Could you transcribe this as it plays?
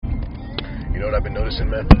know what I've been noticing,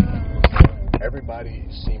 man? Everybody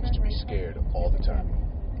seems to be scared all the time.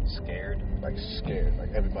 Scared? Like scared.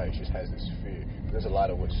 Like everybody just has this fear. There's a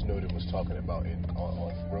lot of what Snowden was talking about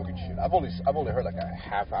on Rogan shit. I've only heard like a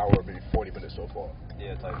half hour, maybe 40 minutes so far.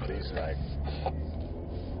 Yeah, type But shit. he's like,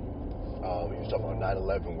 he was talking about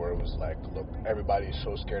 9/11, where it was like, look, everybody is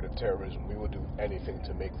so scared of terrorism, we will do anything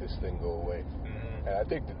to make this thing go away. Mm-hmm. And I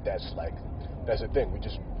think that's the thing. We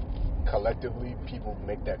just collectively, people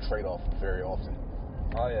make that trade-off very often.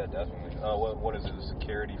 Oh yeah, definitely. What is it?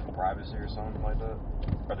 Security for privacy or something like that?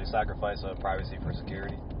 Or they sacrifice privacy for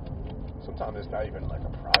security? Sometimes it's not even like a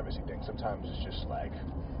privacy thing. Sometimes it's just like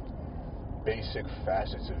basic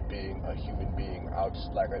facets of being a human being, out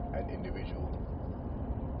like an individual.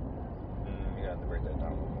 You have to break that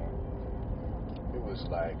down a little more. It was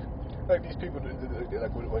like these people,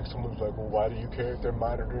 like someone's like, well, why do you care if they're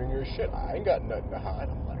monitoring your shit? I ain't got nothing to hide.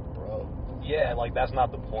 I'm like, bro. Yeah, like that's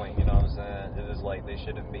not the point, you know what I'm saying? It is like they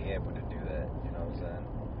shouldn't be able to do that, you know what I'm saying?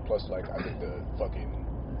 Plus, like, I think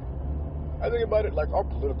about it, like, our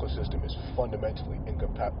political system is fundamentally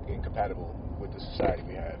incompatible with the society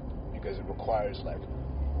we have, because it requires, like,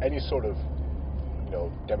 any sort of,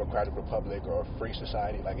 democratic republic or free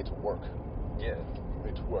society, like, it's work. Yeah.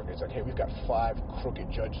 It's work. It's like, hey, we've got 5 crooked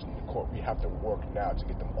judges in the court. We have to work now to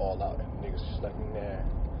get them all out. And niggas just like, nah.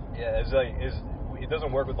 Yeah, it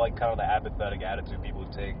doesn't work with, like, kind of the apathetic attitude people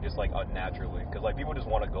take just, like, unnaturally. Because, like, people just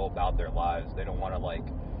want to go about their lives. They don't want to, like,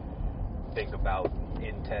 think about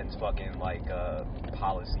intense fucking, like,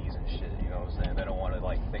 policies and shit, you know what I'm saying? They don't want to,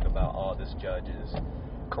 like, think about, oh, this judge is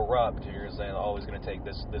corrupt. You're saying, oh, it's going to take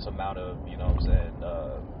this amount of, you know what I'm saying,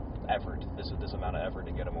 effort. This amount of effort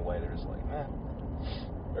to get them away. They're just like, man.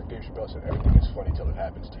 Like Dave Chappelle said, everything is funny till it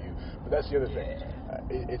happens to you. But that's the other thing.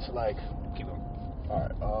 It's like... Keep going. All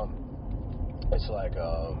right, it's like,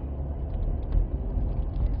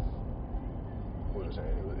 what was I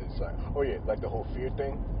saying? It's like, oh yeah, like the whole fear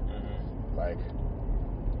thing. Mm-hmm. Like,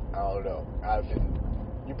 I don't know.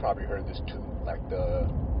 You probably heard this too. Like to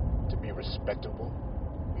be respectable.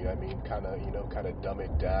 You know what I mean? Kind of dumb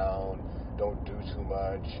it down. Don't do too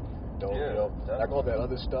much. Don't, like all that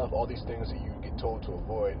other stuff. All these things that you get told to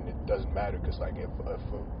avoid, and it doesn't matter because, like,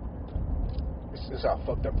 it's not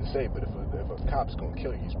fucked up to say, but if a cop's gonna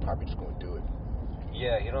kill you, he's probably just gonna do it.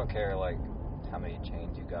 Yeah, you don't care like how many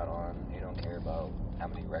chains you got on. You don't care about how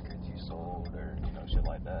many records you sold or shit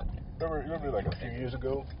like that. Remember like a few years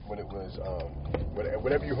ago when it was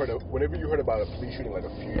whenever you heard about a police shooting like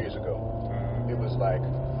a few years ago, it was like,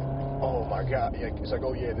 oh my god, yeah, it's like,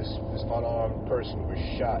 oh yeah, this unarmed person was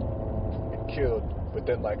shot and killed. But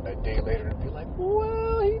then, like, a day later, it'd be like,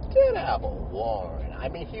 well, he did have a warrant. I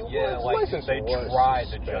mean, he was licensed. They tried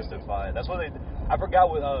to justify it. That's what they... I forgot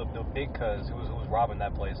what the big cuz who was robbing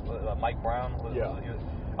that place, Mike Brown.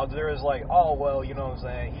 There was like, oh, well, you know what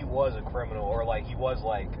I'm saying, he was a criminal, or, like, he was,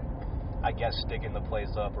 like, I guess sticking the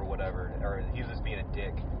place up or whatever, or he was just being a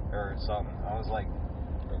dick or something. I was like,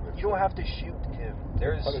 you don't have to shoot him.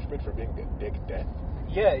 There's punishment for being a dick, death.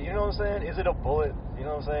 Yeah, you know what I'm saying? Is it a bullet? You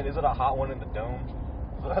know what I'm saying? Is it a hot one in the dome?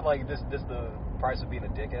 Like, this the price of being a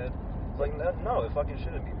dickhead? It's like, no, it fucking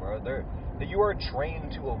shouldn't be, bro. You are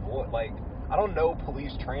trained to avoid, like, I don't know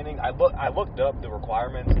police training. I looked up the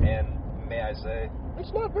requirements, and may I say...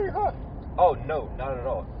 It's not very high. Oh, no, not at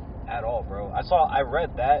all. At all, bro. I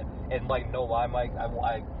read that, and, like, no lie, Mike,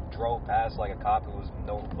 I drove past, like, a cop who was,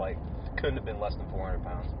 couldn't have been less than 400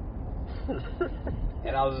 pounds.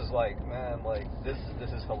 And I was just like, man, like, this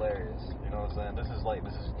is hilarious. You know what I'm saying? This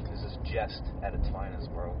is jest at its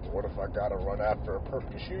finest, bro. What if I gotta run after a person?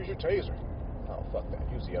 Just use your taser. Oh, fuck that.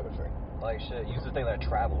 Use the other thing. Like, shit, use the thing that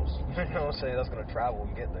travels. You know what I'm saying? That's gonna travel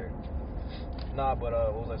and get there. Nah, but,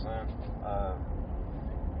 what was I saying?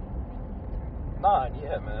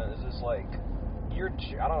 Yeah, man. It's just like,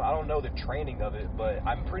 I don't know the training of it, but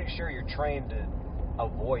I'm pretty sure you're trained to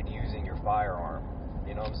avoid using your firearm.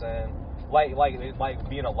 You know what I'm saying? Like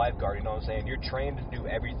being a lifeguard, you know what I'm saying? You're trained to do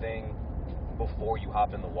everything before you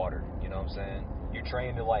hop in the water, you know what I'm saying? You're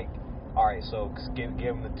trained to, like, alright, so give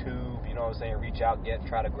them the tube, you know what I'm saying? Reach out,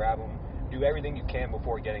 try to grab them. Do everything you can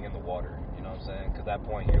before getting in the water, you know what I'm saying? Because at that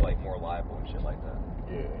point, you're, like, more liable and shit like that.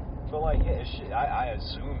 Yeah. But, like, yeah, I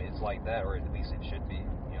assume it's like that, or at least it should be,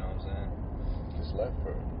 you know what I'm saying? This left,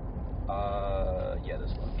 or? Yeah,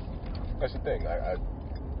 this left. That's the thing,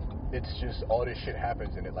 it's just all this shit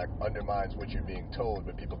happens and it, like, undermines what you're being told,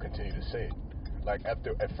 but people continue to say it. Like, at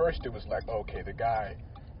first it was like, okay, the guy,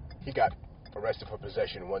 he got arrested for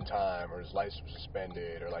possession one time, or his license was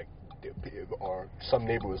suspended, or, like, or some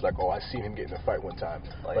neighbor was like, oh, I seen him get in a fight one time.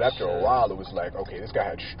 Like, but after shit. a while, it was like, okay, this guy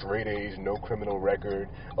had straight A's, no criminal record.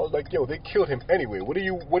 I was like, yo, they killed him anyway. What are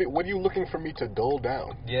you looking for me to dull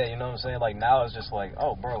down? Yeah, you know what I'm saying? Like, now it's just like,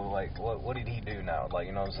 oh, bro, like, what did he do now? Like,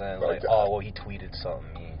 you know what I'm saying? Like, oh, well, he tweeted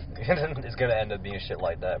something mean. It's gonna end up being shit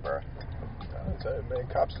like that, bro. Man,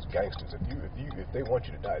 cops is gangsters. If they want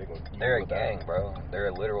you to die, they're a gang, bro. They're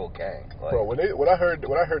a literal gang. Like, bro, when I heard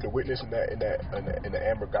the witness in the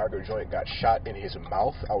Amber Geiger joint got shot in his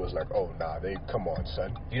mouth, I was like, oh nah, come on,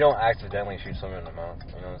 son. You don't accidentally shoot someone in the mouth.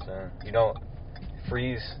 You know what I'm saying? You don't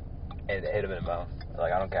freeze and hit him in the mouth.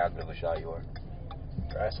 Like, I don't care how good of a shot you are.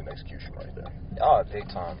 That's an execution right there. Oh, big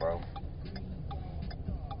time, bro.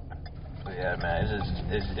 But yeah, man,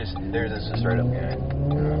 there's just a straight up gang.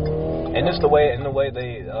 Yeah. And it's the way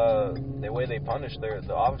they punish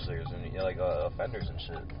the officers and offenders and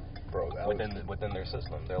shit. Bro, within their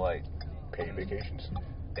system, they're like paid vacations.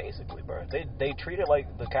 Basically, bro. They treat it like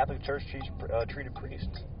the Catholic Church treated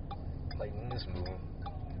priests. Like in this movie,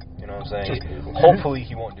 you know what I'm saying? Hopefully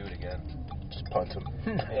he won't do it again. Just punt him.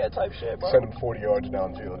 Yeah, type shit, bro. Send him 40 yards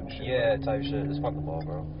downfield and shit. Yeah, type shit. Just punt the ball,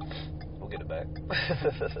 bro. We'll get it back.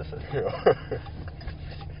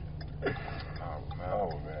 Oh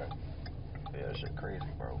man. Yeah, that shit crazy,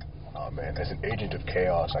 bro. Oh man, as an agent of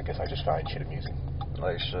chaos, I guess I just find shit amusing.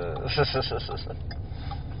 Like shit.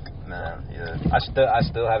 Man, yeah. I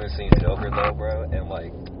still haven't seen Joker though, bro, and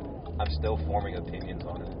like I'm still forming opinions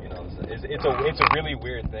on it. You know, it's a really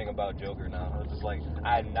weird thing about Joker now. It's just like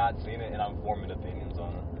I had not seen it and I'm forming opinions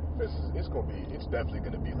on it. It's definitely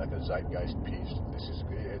gonna be like a zeitgeist piece.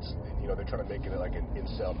 They're trying to make it like an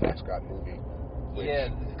incel mascot movie. Yeah,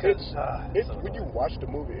 because when you watch the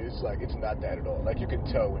movie, it's not that at all. Like you can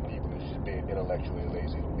tell when people are just being intellectually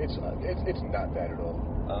lazy. It's not that at all.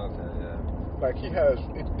 Okay, yeah. Like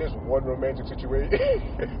there's one romantic situation.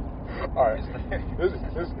 All right,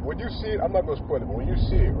 when you see it, I'm not gonna spoil it, but when you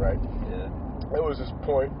see it, right? Yeah. There was this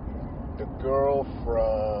point, the girl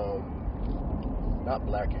from not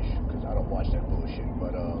Blackish, because I don't watch that bullshit,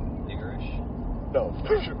 but Niggerish? No,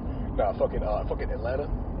 fucking Atlanta.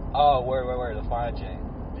 Oh, where the fine Jane.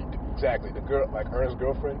 Exactly, the girl, like Ernest's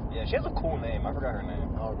girlfriend. Yeah, she has a cool name. I forgot her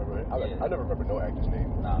name. I don't remember it. I never remember no actor's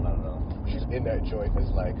name. No. She's in that joint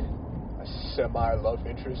as like a semi-love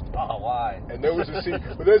interest. Oh, why? And there was a scene,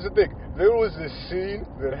 but there's the thing. There was this scene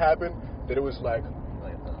that happened that it was like,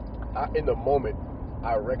 in the moment,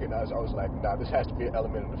 I recognized, I was like, nah, this has to be an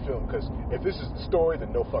element of the film, because if this is the story, then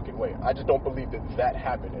no fucking way. I just don't believe that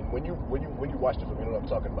happened. And when you watch the film, you know what I'm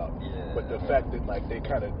talking about. Yeah. But the fact that like they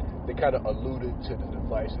kind of alluded to the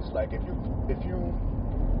devices, like if you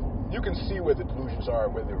can see where the delusions are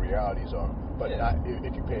and where the realities are, but not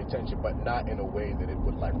if you pay attention, but not in a way that it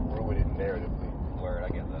would like ruin it narratively. Word, I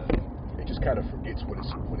get that. It just kind of forgets what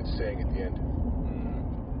it's saying at the end.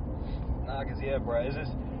 Nah, cause bro, is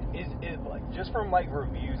it like just from like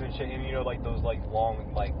reviews and shit, and like those like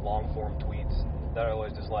long form tweets that are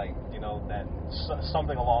always just like that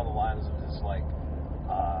something along the lines of just like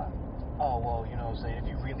oh well, you know what I'm saying, if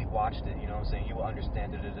you really watched it, you know what I'm saying, you will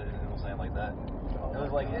understand it, you know what I'm saying, like that. It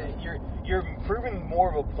was like you're proving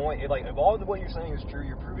more of a point. Like if all of what you're saying is true,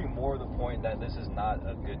 you're proving more of the point that this is not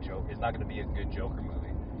a good joke. It's not going to be a good Joker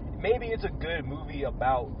movie. Maybe it's a good movie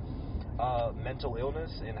about mental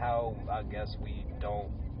illness and how I guess we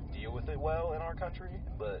don't deal with it well in our country,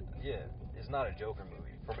 but yeah, it's not a Joker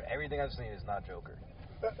movie. From everything I've seen, it's not Joker.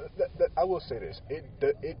 I will say this: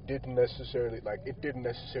 it didn't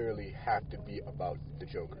necessarily have to be about the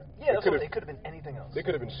Joker. Yeah, it could have been anything else. They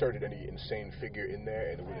could have inserted any insane figure in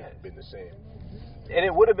there, and it would have been the same. And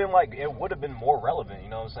it would have been more relevant, you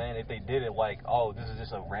know what I'm saying, if they did it like, oh, this is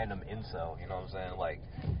just a random incel, you know what I'm saying, like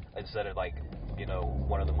instead of like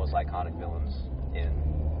one of the most iconic villains in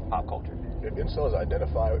pop culture. If incels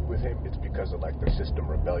identify with him, it's because of like the system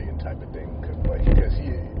rebellion type of thing. Because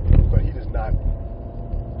he does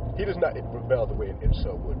not rebel the way an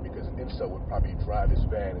incel would, because an incel would probably drive his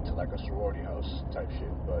van into like a sorority house type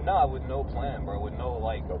shit. But with no plan, bro. With no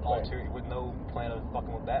with no plan of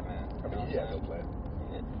fucking with Batman. I mean, he had no plan.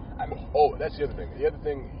 Yeah. I mean, that's the other thing. The other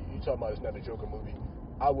thing you talking about is not a Joker movie.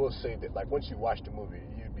 I will say that like once you watch the movie,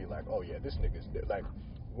 you'd be like, oh yeah, this nigga's like.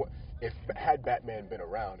 Had Batman been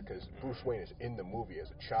around, because Bruce Wayne is in the movie as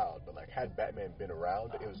a child, but like had Batman been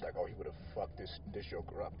around, it was like, oh, he would have fucked this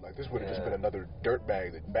Joker up. Like this would have just been another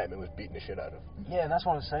dirtbag that Batman was beating the shit out of. Yeah, and that's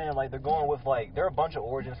what I'm saying. Like they're going with like there are a bunch of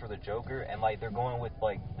origins for the Joker, and like they're going with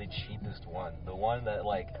like the cheapest one, the one that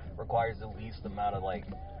like requires the least amount of like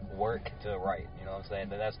work to write. You know what I'm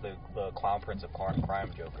saying? And that's the Clown Prince of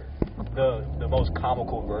Crime Joker, the most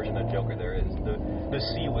comical version of Joker there is, the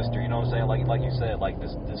C-lister. You know what I'm saying? Like you said, like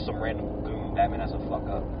this just some random goon Batman has to fuck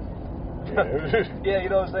up. Yeah. Yeah, you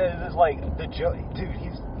know what I'm saying? It's just like the Joker, dude.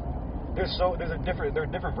 There are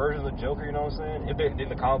different versions of the Joker. You know what I'm saying? In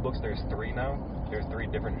the comic books, there's 3 now. There's 3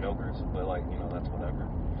 different Jokers, but like that's whatever.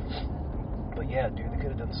 But yeah, dude, they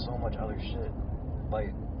could have done so much other shit.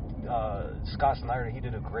 Like Scott Snyder, he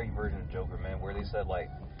did a great version of Joker, man, where they said like,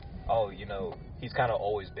 oh, he's kind of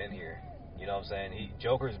always been here. You know what I'm saying?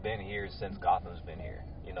 Joker's been here since Gotham's been here.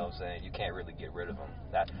 You know what I'm saying? You can't really get rid of him.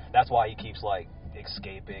 That's why he keeps like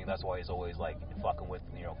escaping. That's why he's always like fucking with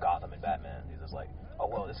Gotham and Batman. He's just like, oh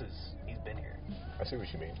well, he's been here. I see what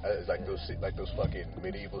you mean. It's like those fucking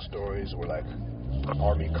medieval stories where like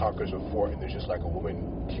army conquers a fort and there's just like a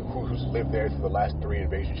woman who's lived there for the last 3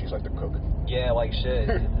 invasions. She's like the cook. Yeah, like shit.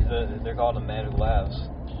 They're called the Man Who Laughs.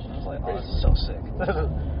 I was like, oh, that's so sick.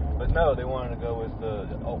 But no, they wanted to go with the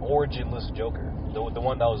originless Joker, the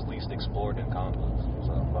one that was least explored in comic books.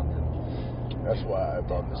 So fuck it. That's why I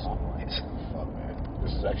brought this. Oh man,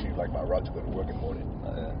 this is actually like my route to go to work in the morning.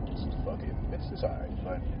 It's alright,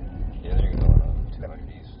 but yeah, there you go. 200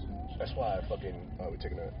 East. That's why I fucking we're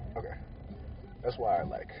taking a okay. That's why I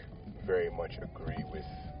like very much agree with,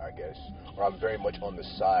 I guess, or I'm very much on the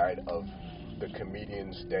side of the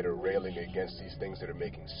comedians that are railing against these things that are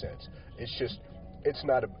making sense. It's just.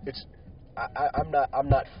 I'm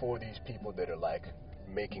not for these people that are like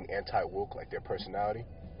making anti-woke like their personality.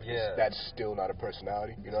 Yeah. That's still not a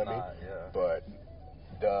personality, you know what I mean? Yeah. But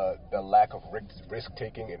the lack of risk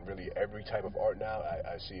taking in really every type of art now,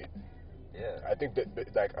 I see it. Yeah. I think that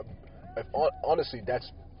like honestly,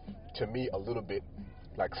 that's to me a little bit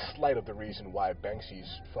like slight of the reason why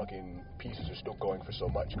Banksy's fucking pieces are still going for so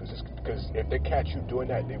much, because if they catch you doing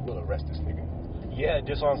that, they will arrest this nigga. Yeah,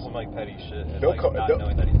 just on some like petty shit and not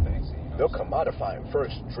knowing that he's Banksy. They'll commodify him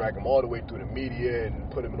first, drag him all the way through the media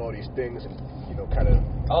and put him in all these things and kind of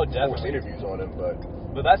force interviews on him.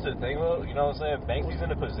 But that's the thing, though. You know what I'm saying? Banksy's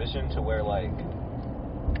in a position to where like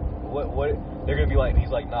what they're gonna be like.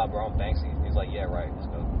 He's like, nah, bro, I'm Banksy. He's like, yeah, right, let's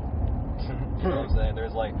go. You know what I'm saying?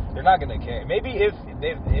 There's like they're not gonna care. Maybe if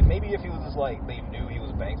he was just like they knew he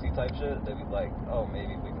was Banksy type shit, they'd be like, oh,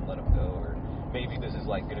 maybe we can let him go, or maybe this is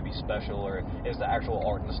like gonna be special, or it's the actual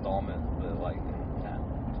art installment. But like, nah,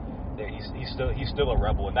 he's still a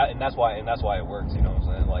rebel, and that's why it works. You know what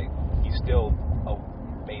I'm saying? Like he's still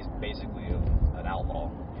basically an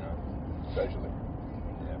outlaw. You know? Essentially.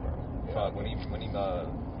 Yeah, bro. Yeah. Fuck, when he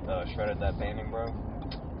shredded that painting, bro.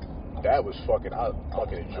 That was fucking. I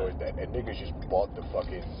fucking enjoyed that. And niggas just bought the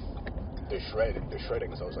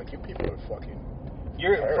shredding. So I was like, you people are fucking.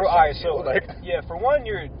 Alright, so like, yeah, for one,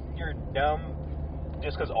 you're dumb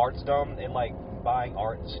just because art's dumb, and like buying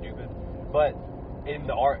art is stupid. But in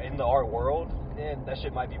the art world, man, that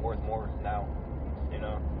shit might be worth more now. You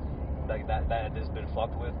know, like that has been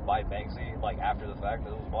fucked with by Banksy, like after the fact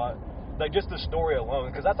that it was bought. Like just the story alone,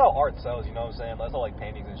 because that's how art sells. You know what I'm saying? That's how like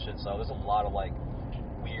paintings and shit sell. There's a lot of like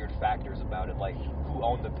weird factors about it, like who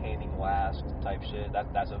owned the painting last type shit. That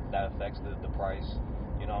affects the price.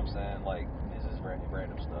 You know what I'm saying? Like this is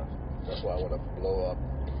random stuff. That's why I want to blow up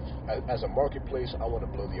as a marketplace. I want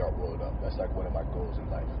to blow the art world up. That's like one of my goals in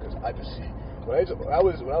life, because I just see when I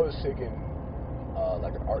was taking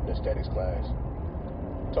like an art and aesthetics class,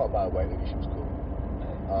 taught by a white lady. She was cool.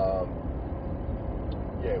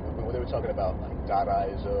 Yeah, when they were talking about like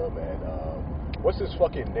Dadaism and what's his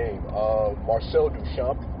fucking name? Marcel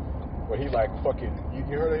Duchamp. Where he like fucking you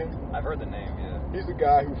heard of him? I've heard the name, yeah. He's the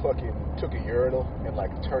guy who fucking took a urinal and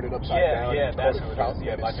like turned it upside down. Yeah, that's who it is.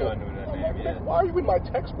 Yeah, I knew that name. Yeah. Why are you in my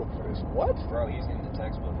textbook for this? What? Bro, he's in the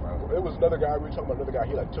textbook, bro. It was another guy, we were talking about another guy,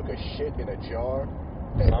 he like took a shit in a jar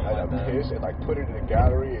and piss and like put it in a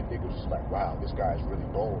gallery, and niggas was like, wow, this guy's really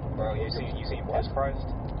bold. Bro, you seen Piss Christ?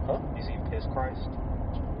 Huh? You seen Piss Christ?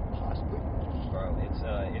 Possibly. Bro,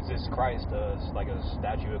 it's this Christ, like a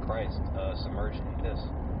statue of Christ, submerged in piss.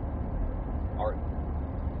 Art.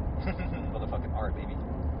 Motherfucking art, baby.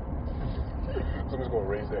 Someone's gonna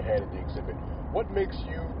raise their hand at the exhibit. What makes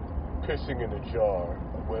you pissing in a jar,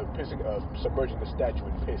 submerging the statue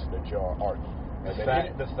in piss in a jar art? And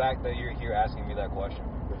the fact that you're here asking me that question.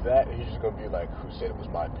 That he's just gonna be like, who said it was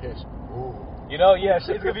my piss? Ooh. You know, yeah, it's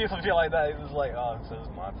gonna be some shit like that. It was like, oh, so it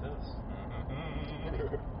was my piss.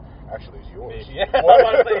 Actually, it's yours. Maybe, yeah, I was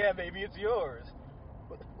about to say, yeah, maybe it's yours.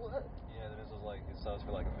 What? Yeah, then this was like, it sells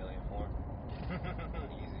for like $1 million more.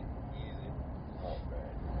 Easy. Oh man.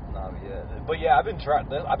 Nah, but yeah, I've been trying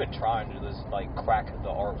to just like crack the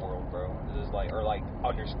art world, bro. Just like, or like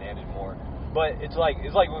understand it more. But it's like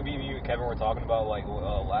when me and Kevin were talking about like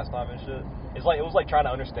last time and shit. It's like it was like trying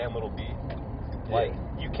to understand Little B. Like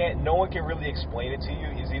no one can really explain it to you.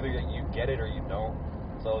 It's either you get it or you don't.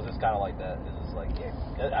 So it's just kind of like that. It's just like, yeah,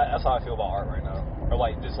 that's how I feel about art right now, or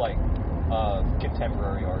like just like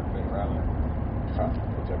contemporary art, rather.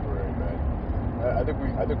 Contemporary, man. I think we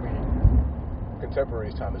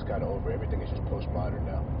contemporary's time is kind of over. Everything is just postmodern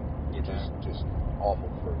now. Yeah, Just awful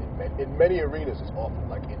for in many arenas. It's awful,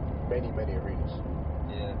 like in many arenas.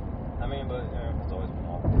 Yeah, I mean, but it's always been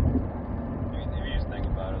awful. If you just think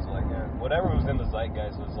about it, it's like whatever was in the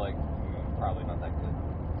zeitgeist was like probably not that good.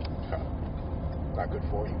 Not good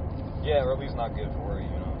for you. Yeah, or at least not good for you.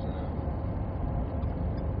 You know what I'm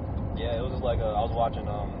saying? Yeah, it was just like I was watching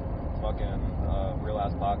fucking Real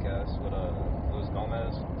Ass Podcast with Luis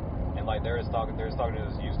Gomez, and like they was talking to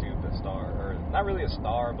this YouTube star, or not really a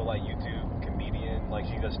star, but like YouTube comedian. Like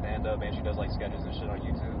she does stand up and she does like sketches and shit on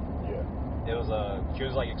YouTube. Yeah. It was she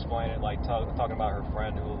was like explaining, like talking about her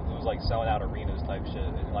friend who was like selling out arenas type shit.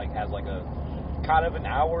 It like has like a kind of an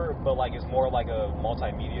hour, but like it's more like a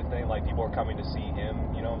multimedia thing. Like people are coming to see him,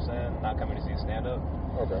 you know what I'm saying? Not coming to see stand up.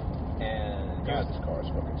 Okay. And God, this car is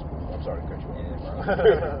fucking smooth. I'm sorry to cut you off.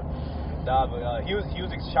 Yeah, bro. Nah, but he was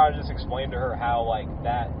trying to just explain to her how like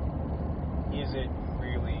that isn't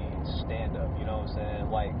really stand up, you know what I'm saying?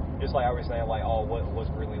 Like just like I was saying, like what's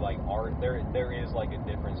really like art. There is like a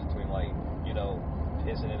difference between like, you know,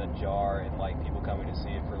 pissing in a jar and like people coming to see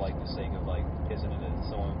it for like the sake of like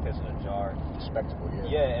someone pissing in a jar. Spectacle,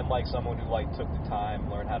 yeah. Yeah, and like someone who like took the time,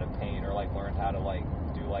 learned how to paint, or like learned how to like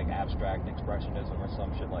do like abstract expressionism or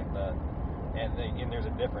some shit like that. And there's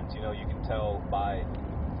a difference, you know. You can tell by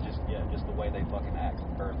just the way they fucking act,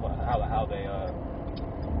 or how they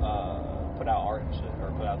put out art and shit,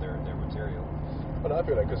 or put out their material. But I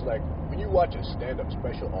feel like, because like when you watch a stand-up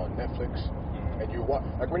special on Netflix, and you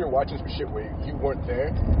like when you're watching some shit where you weren't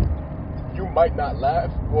there, you might not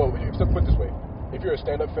laugh. Well, so put it this way: if you're a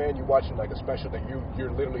stand-up fan, you're watching like a special that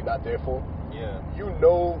you're literally not there for. Yeah. You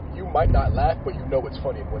know, you might not laugh, but you know it's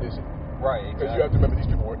funny and what isn't. Right. Because you have to remember these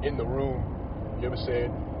people were in the room. You know what I'm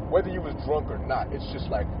saying? Whether you was drunk or not, it's just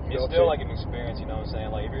like it's still like an experience. You know what I'm saying?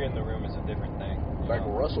 Like if you're in the room, it's a different thing. Like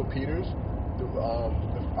know? Russell Peters,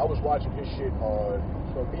 I was watching his shit on.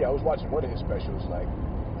 I was watching one of his specials, like,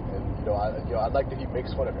 and I like that he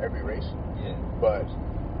makes fun of every race. Yeah. But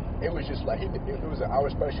it was just like it was an hour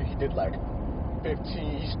special. He did like 15.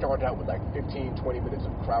 He started out with like 15, 20 minutes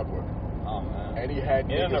of crowd work. Oh man. And he had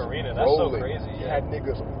in niggas an arena. Rolling. That's so crazy. He had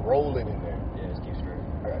niggas rolling in there. Yeah, just keep straight.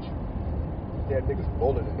 I got you. He had niggas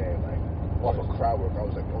rolling in there like off of crowd work. I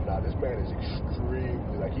was like, oh nah, this man is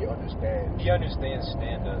extremely like he understands. He understands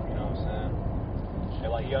stand up. You know what I'm saying?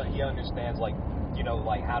 And like he understands like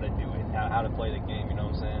like how to do it, how to play the game. You know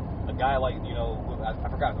what I'm saying? A guy like I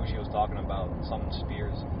forgot who she was talking about. Some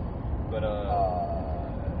Spears, but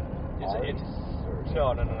it's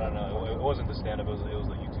no. It wasn't the stand up. It was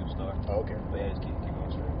the YouTube star. Oh, okay. But yeah, just keep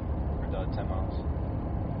going straight for 10 miles.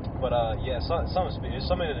 But some Spears,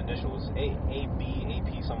 some of the initials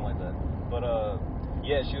AP, something like that. But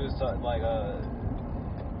yeah, she was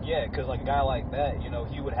because like a guy like that,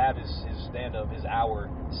 he would have his stand up, his hour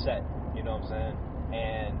set. You know what I'm saying?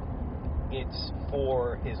 And it's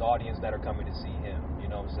for his audience that are coming to see him. You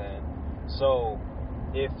know what I'm saying? So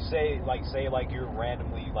if say you're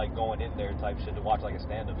randomly like going in there type shit to watch like a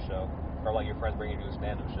stand up show, or like your friends bringing you to a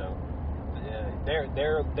stand up show,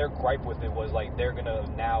 their gripe with it was like they're gonna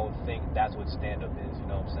now think that's what stand up is. You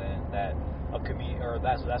know what I'm saying? That a comedian, or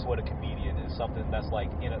that's what a comedian is, something that's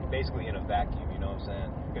like basically in a vacuum. You know what I'm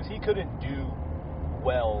saying? Because he couldn't do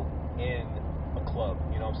well in a club.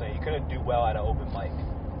 You know what I'm saying? He couldn't do well at an open mic.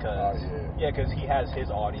 Because he has his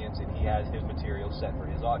audience and he has his material set for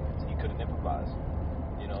his audience. He couldn't improvise.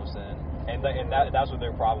 You know what I'm saying? And that's what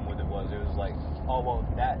their problem with it was. It was like, oh well,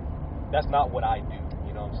 that's not what I do.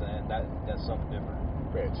 You know what I'm saying? That's something different.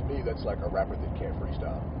 Man, to me, that's like a rapper that can't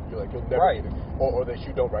freestyle. You're like, you'll never be or that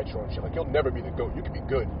you don't write your own shit. Like, you'll never be the GOAT. You can be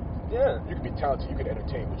good. Yeah. You can be talented. You can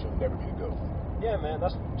entertain, but you'll never be the GOAT. Yeah, man,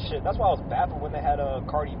 that's why I was baffled when they had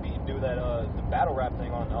Cardi B do that the battle rap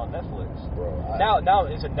thing on Netflix. Bro, now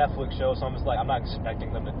it's a Netflix show, so I'm just like, I'm not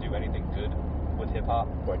expecting them to do anything good with hip hop.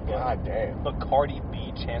 But goddamn. But Cardi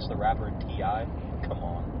B, Chance the Rapper, and T.I., come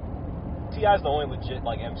on. T.I.'s the only legit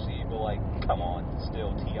like MC, but like, come on,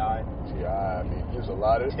 still T.I. T.I., I mean, there's a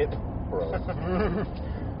lot of tip, bro.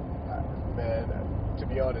 Man, to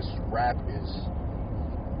be honest, rap is.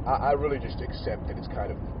 I really just accept that it's kind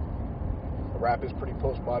of. Rap is pretty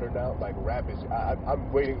postmodern now. Like rap is,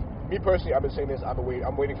 I'm waiting. Me personally, I've been saying this.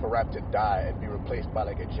 I'm waiting for rap to die and be replaced by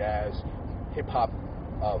like a jazz, hip hop,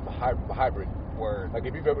 hybrid. Word. Like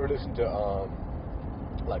if you've ever listened to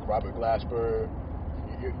like Robert Glasper,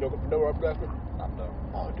 you know Robert Glasper? No.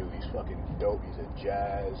 Oh, dude, he's fucking dope. He's a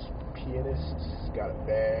jazz pianist. He's got a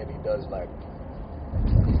band. He does like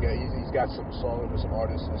he's got some songs with some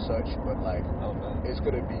artists and such, but like it's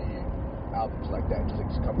gonna be albums like that, just like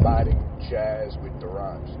combining jazz with the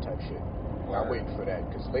rhymes type shit. I'm waiting for that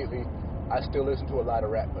because lately I still listen to a lot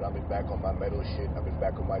of rap, but I've been back on my metal shit. I've been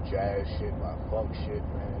back on my jazz shit, my funk shit,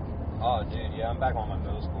 man. Oh, dude, yeah, I'm back on my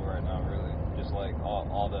middle school right now, really. Just like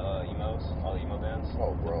all the emo bands.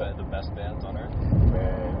 Oh, bro, the best bands on earth.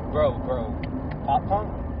 Man, bro, pop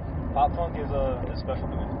punk is special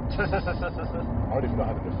to me. I don't even know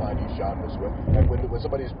how to define these genres. When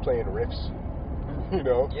somebody's playing riffs, you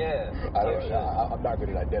know, yeah, I'm not good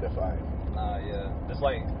at identifying. Nah, yeah, it's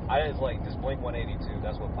like this Blink 182.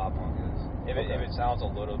 That's what pop punk is. If it sounds a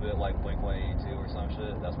little bit like Blink 182 or some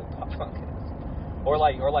shit, that's what pop punk is. Or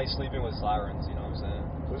like Sleeping with Sirens. You know what I'm saying?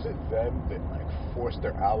 Was it them that like forced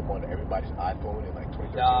their album on everybody's iPhone in like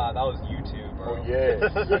 2013? Nah, that was YouTube, bro. Oh yeah.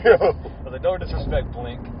 I was like, don't disrespect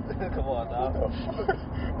Blink. Come on, now.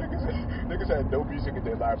 Niggas had no music in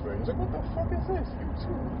their library. It's like, what the fuck is this?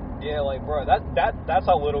 YouTube. Yeah, like, bro, that's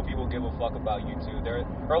how little people give a fuck about YouTube.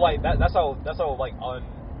 That's how like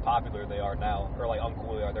unpopular they are now, or like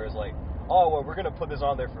uncool they are. There's like, oh well, we're gonna put this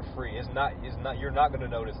on there for free. It's not. You're not gonna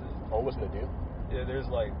notice it. Oh, wasn't a deal? Yeah, they're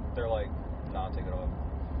like, nah, take it off.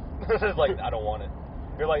 It's like, I don't want it.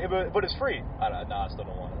 You're like, but it's free. I still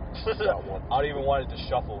don't want it. I don't even want it to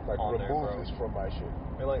shuffle like, on there, bro. remove this from my shit.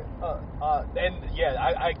 They're like, and yeah,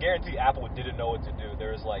 I guarantee Apple didn't know what to do.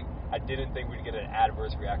 There was like, I didn't think we'd get an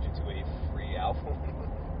adverse reaction to a free album.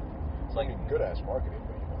 It's like, good ass marketing,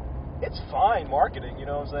 but you know, it's fine marketing, you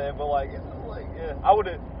know what I'm saying? But like, yeah, I would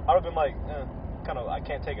have been like, kind of, I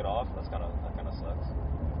can't take it off. That kind of sucks.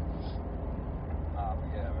 But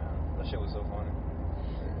yeah, man, that shit was so funny.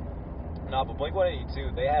 Nah, but Blink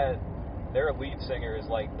 182, their lead singer is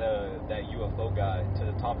like that UFO guy to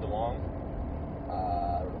the Tom DeLonge.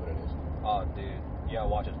 I don't know what it is. Oh, dude, you gotta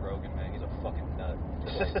watch his Rogan, man. He's a fucking nut.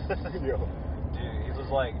 Yo. Dude, he's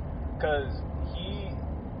just like, cause he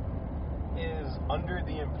is under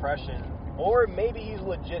the impression, or maybe he's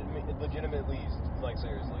legitimately like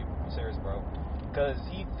serious, bro. Because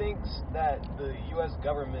he thinks that the U.S.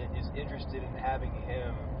 government is interested in having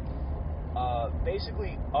him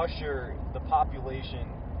basically usher the population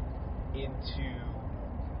into,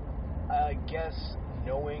 I guess,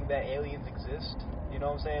 knowing that aliens exist. You know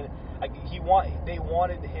what I'm saying? Like they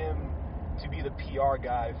wanted him to be the PR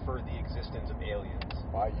guy for the existence of aliens.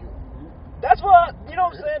 Why you? That's what you know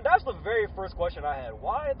what I'm saying? That's the very first question I had.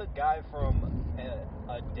 Why the guy from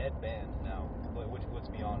a dead band now? Which, let's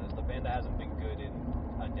be honest, the band that hasn't been good in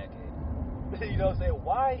a decade. You know what I'm saying?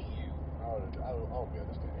 Why you? I don't be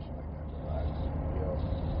understanding shit like that, bro.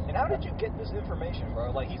 And how did you get this information, bro?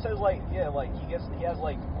 Like he says, like like he has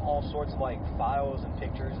like all sorts of like files and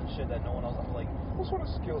pictures and shit that no one else. I'm like, what sort of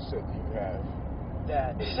skill set do you have?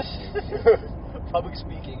 That public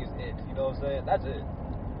speaking is it. You know what I'm saying? That's it.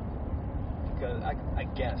 Because I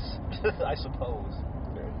guess I suppose.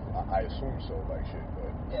 Yeah, I assume so, like shit,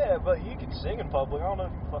 but. Yeah, but you can sing in public. I don't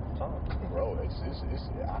know if you can fucking talk. Bro,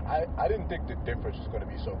 I didn't think the difference was going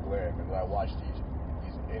to be so glaring when I watched these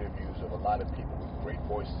interviews of a lot of people with great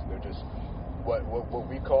voices. They're just what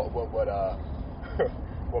we call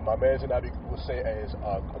what my man's and I will say as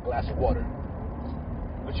a glass of water.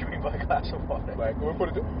 What you mean by a glass of water? Like, we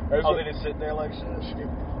put it. They just sitting there like shit.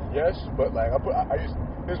 Yes, but like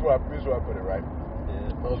here's where I put it, right?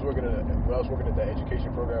 Yeah. When I was working at the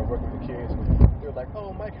education program, working with the kids, they were like,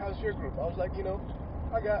 "Oh, Mike, how's your group?" I was like,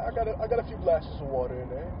 I got a few glasses of water in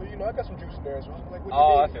there, but I got some juice in there. So I was like, "What do you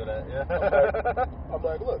mean?" I feel that. Yeah. I'm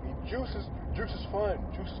like, look, juice is fun.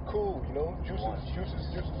 Juice is cool. Juice is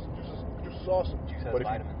awesome. Juice has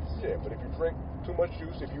vitamins. But if you drink too much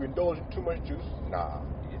juice, if you indulge in too much juice, nah,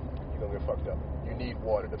 you're gonna get fucked up. You need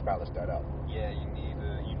water to balance that out. Yeah, you need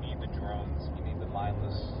the drones. You need the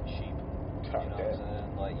mindless sheep. You know what I'm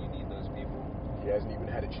saying? Like, you need those people. He hasn't even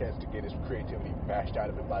had a chance to get his creativity bashed out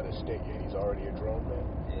of him by the state yet. He's already a drone man.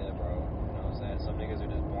 Yeah, bro. You know what I'm saying? Some niggas are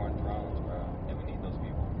just born drones, bro. And we need those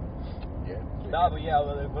people. Yeah. Nah, but yeah,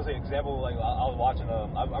 it was an example. Like, I was watching.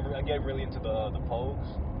 I'm getting really into the Pogues,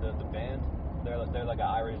 the band. They're like an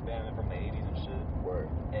Irish band from the 80s and shit. Word.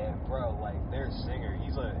 And bro, like their singer,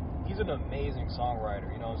 he's an amazing songwriter.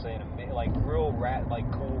 You know what I'm saying? Like real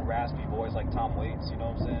cool raspy voice like Tom Waits. You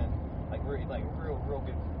know what I'm saying? Like real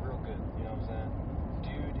good. You know what I'm saying?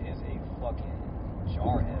 Dude is a fucking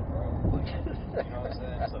jarhead, bro. Like, you know what I'm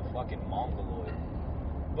saying? It's a fucking mongoloid.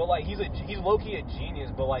 But like he's low key a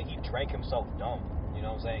genius. But like he drank himself dumb. You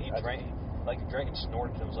know what I'm saying? He drank and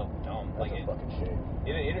snorted himself dumb. That's a fucking shame.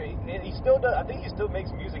 He still does. I think he still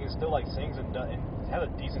makes music and still like sings and has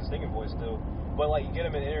a decent singing voice still. But like you get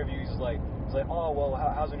him in interviews, he's like, oh well,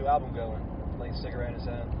 how's the new album going? like cigarette in his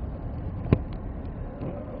hand.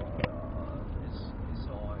 It's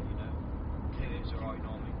alright, you know. Yeah, it's alright, you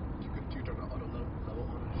know what I mean? You turn the auto level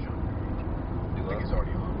on the show. Do I think what? it's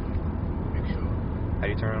already on. Make sure. How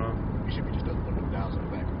do you turn it on? You should be just one of them dials in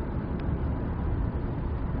the back.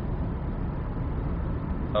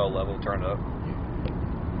 Oh, level turned up. Yeah.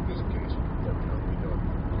 Just in case. Never know. We know.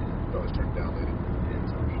 You always turn it down later. Yeah,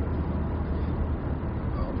 it's on shit.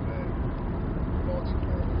 Oh man.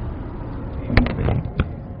 Baltimore.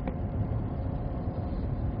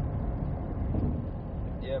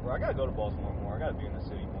 Yeah, bro, I gotta go to Baltimore more. I gotta be in the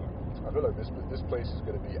city more. I feel like this place is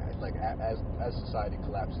gonna be like as society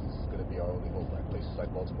collapses, it's gonna be our only hope. Like places like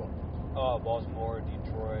Baltimore. Oh, Baltimore,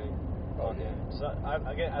 Detroit. Oh, yeah. So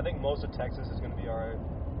I think most of Texas is gonna be alright.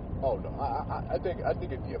 Oh no, I think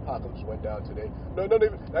if the apocalypse went down today, not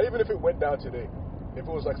even if it went down today, if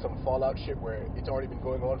it was like some Fallout shit where it's already been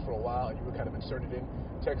going on for a while and you were kind of inserted in,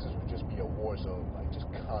 Texas would just be a war zone, like just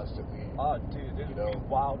constantly. Oh, dude, there's You gonna be know?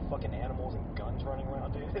 wild fucking animals and guns running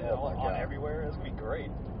around, dude, Oh, my on God. everywhere. It's gonna be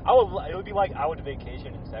great. It would be like I would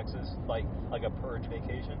vacation in Texas, like a purge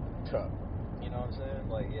vacation. Tough. You know what I'm saying?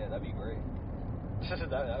 Like, yeah, that'd be great.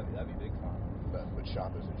 that'd be big fun. Nothing but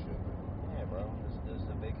shoppers and shit. Yeah, bro. This is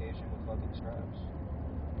a vacation with fucking straps.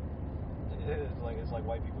 It's like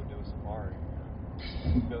white people do a safari.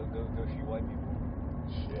 Go shoot white people.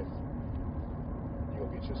 Shit. You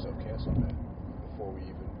gonna get yourself canceled, man. Before we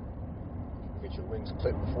even get your wings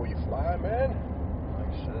clipped before you fly, man.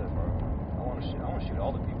 Like shit, bro. I want to shoot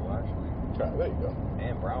all the people actually, There you go.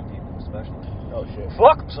 and brown people especially. Oh shit.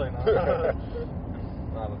 Fuck. I'm saying no.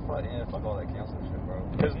 Nah, but fuck all that canceling shit, bro.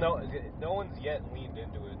 Because no one's yet leaned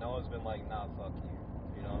into it. No one's been like, nah, fuck you.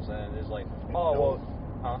 You know what I'm saying? It's like, oh well,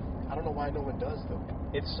 huh? I don't know why no one does though.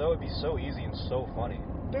 It'd be so easy and so funny.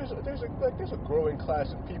 There's a growing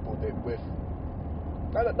class of people that with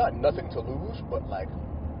not nothing to lose, but like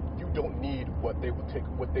you don't need what they would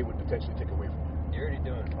potentially take away from you. You're already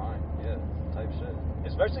doing fine, yeah, type shit.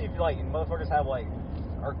 Especially if like motherfuckers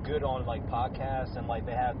are good on like podcasts and like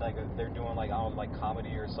they have like they're doing like on like comedy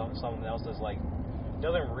or something else that's like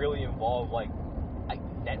doesn't really involve like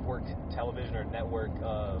network television or network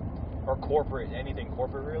or anything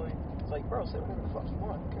corporate really. It's like, bro, say whatever the fuck you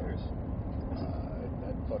want. Who cares?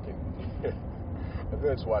 That fucking. I think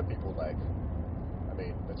that's why people like. I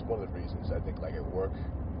mean, that's one of the reasons. I think like at work,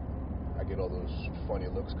 I get all those funny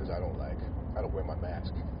looks because I don't wear my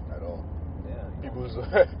mask at all. Yeah.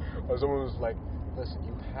 Someone was like, listen,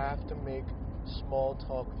 you have to make small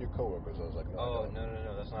talk with your coworkers. I was like, no. Oh, I don't.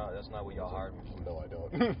 no, that's not what y'all hired me for. No, I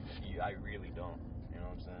don't. I really don't. You know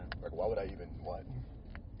what I'm saying? Like, why would I even what?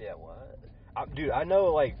 Yeah, what? Dude, I know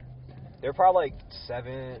like there's probably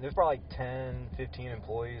like 10, 15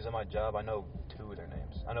 employees at my job. I know 2 of their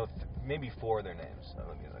names. I know maybe 4 of their names.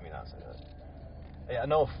 Let me not say that. Yeah, I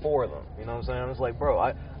know 4 of them. You know what I'm saying? I was like, bro,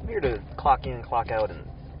 I'm here to clock in, clock out, and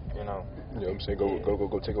you know. You know what I'm saying?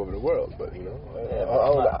 Go take over the world. But you know,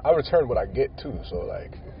 Yeah, I return what I get too. So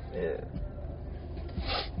like. Yeah.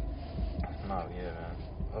 No, yeah, man.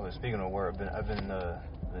 Oh, speaking of work, I've been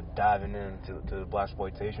diving into the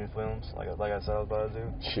blaxploitation films, like I said I was about to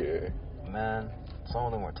do. Sure. Man, some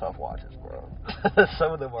of them were tough watches, bro.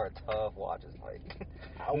 Some of them are tough watches, like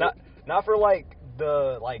not for like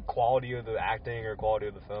the like quality of the acting or quality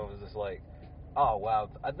of the film. It's just like, oh wow,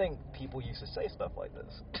 I think people used to say stuff like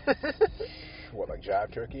this. What, like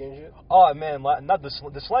jive turkey and shit? Oh man, not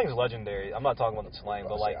the slang's legendary. I'm not talking about the slang,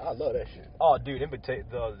 but like I love that shit. oh dude,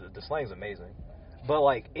 the slang's amazing. But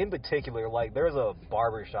like in particular, like there's a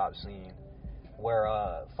barbershop scene where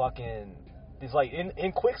fucking it's like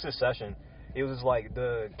in quick succession. It was like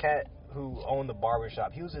the cat who owned the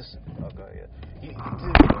barbershop. He was just he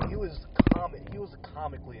was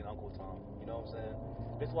comically an Uncle Tom. You know what I'm saying?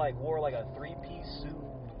 It's like wore like a 3-piece suit.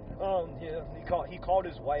 Yeah, he called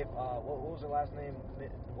his wife. What was her last name?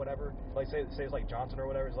 Whatever. Like say it's like Johnson or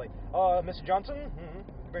whatever. It's like, Mr. Johnson,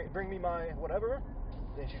 bring me my whatever.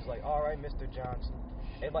 Then she's like, all right, Mr. Johnson.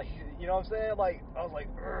 And like, you know what I'm saying? Like, I was like,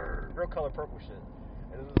 real color purple shit.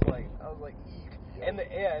 And it was like, I was like, eek. And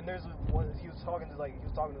there's one he was talking to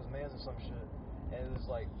his man or some shit. And it was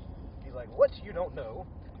like, he's like, what you don't know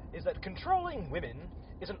is that controlling women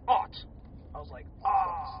is an art. I was like,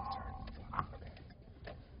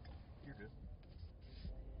 You're good.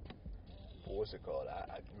 What's it called?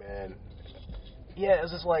 Man. Yeah, it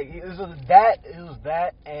was just like it was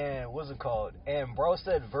that, and what's it called? And bro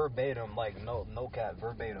said verbatim, like no cap,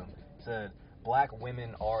 verbatim said, black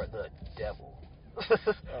women are the devil.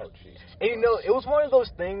 Oh jeez. And you know, it was one of those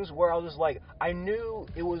things where I was just like, I knew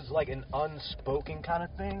it was like an unspoken kind of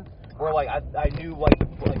thing, where like I knew like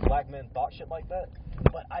black men thought shit like that,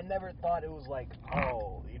 but I never thought it was like,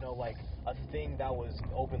 oh, you know, like a thing that was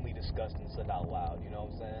openly discussed and said out loud. You know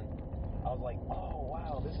what I'm saying? I was like, oh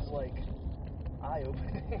wow, this is like eye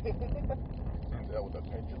opening. That when the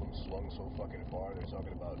pendulum swung so fucking far, they're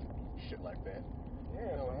talking about shit like that.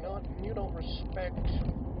 Yeah, no, you don't respect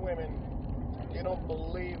women. You don't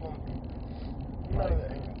believe them. Like,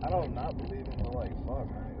 I don't not believe him, but like, fuck,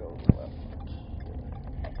 man, go left.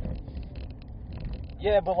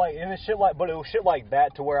 Yeah, but like, and it's shit like, but it was shit like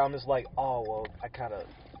that to where I'm just like, oh well, I kind of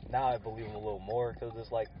now I believe him a little more because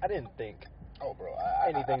it's like I didn't think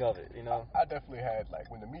anything of it, you know. I definitely had like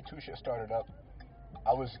when the Me Too shit started up,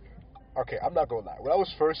 I was okay. I'm not gonna lie. When I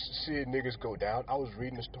was first seeing niggas go down, I was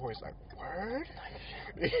reading the stories like, word,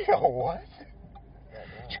 yo, what?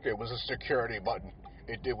 It was a security button.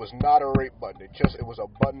 It was not a rape button. It was a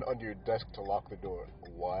button under your desk to lock the door.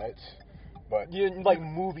 What? But you like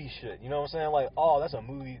movie shit. You know what I'm saying? Like, oh, that's a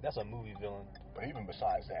movie villain. But even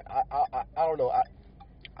besides that, I don't know.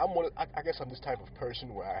 I guess I'm this type of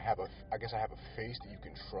person where I have a face that you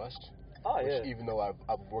can trust. Oh yeah. Even though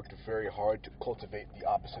I've worked very hard to cultivate the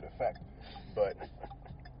opposite effect, but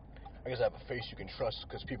I guess I have a face you can trust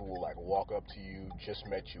because people will like walk up to you, just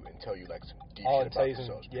met you, and tell you like some deep shit about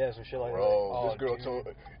themselves. Yeah, some shit like that. Bro, this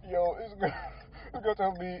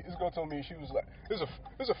girl told me she was like, this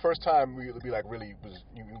is the first time we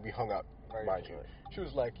hung out, mind you. She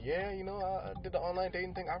was like, yeah, you know, I did the online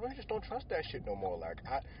dating thing. I really just don't trust that shit no more. Like,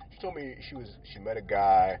 she told me she met a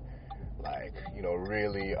guy, like, you know,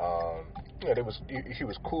 really, she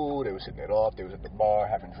was cool. They were sitting it off. They was at the bar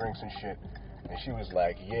having drinks and shit. And she was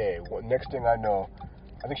like, yeah, next thing I know,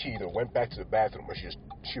 I think she either went back to the bathroom or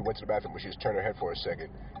she went to the bathroom, but she just turned her head for a second.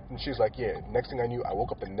 And she was like, yeah, next thing I knew, I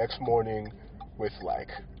woke up the next morning with like,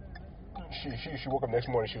 she woke up next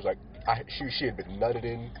morning, she was like, she had been nutted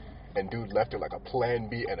in, and dude left her like a plan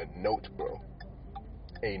B and a note, bro.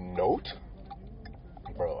 A note?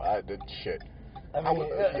 Bro, I did shit. I was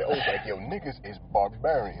like, yo, niggas is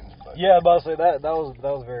barbarians. But yeah, I was about to say that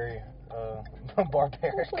was very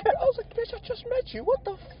barbaric. I was like, bitch, I just met you. What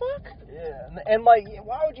the fuck? Yeah, and like,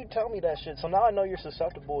 why would you tell me that shit? So now I know you're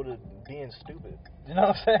susceptible to being stupid. You know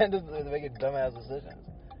what I'm saying? To making dumbass decisions.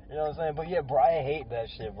 You know what I'm saying? But yeah, bro, I hate that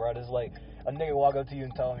shit, bro. It's like a nigga walk up to you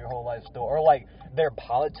and tell him your whole life story, or like their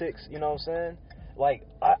politics. You know what I'm saying? Like,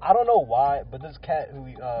 I don't know why, but this cat who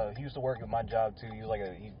he used to work at my job too. He was like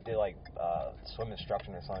he did like swim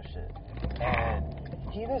instruction or some shit, and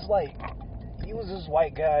he was this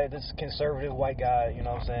white guy, this conservative white guy. You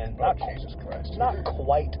know what I'm saying? Jesus Christ. Not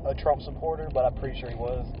quite a Trump supporter, but I'm pretty sure he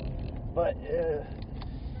was. But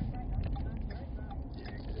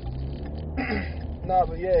nah,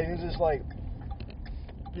 but yeah, he was just like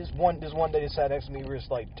this one day he sat next to me. We were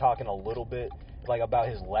just like talking a little bit like about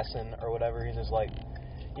his lesson or whatever. He's just like,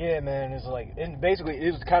 yeah, man. It's like, and basically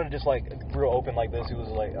it was kind of just like real open like this. He was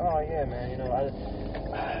like, oh yeah, man. You know,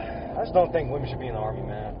 I just don't think women should be in the army,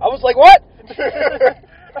 man. I was like, what?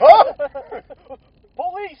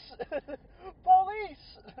 Police.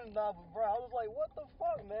 Nah, but bro, I was like, what the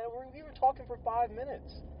fuck, man? We were talking for 5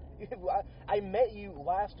 minutes. I met you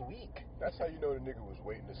last week. That's how you know the nigga was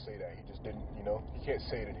waiting to say that. He just didn't, you know, he can't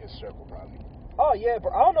say it in his circle probably. Oh yeah,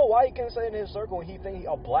 bro. I don't know why he can't say it in his circle when he think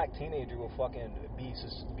a black teenager will fucking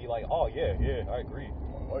be like, oh yeah, I agree.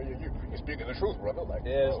 Oh yeah, you're speaking the truth, brother. Like,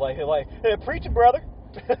 yeah, it's like hey, preach it, brother.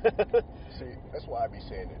 See, that's why I be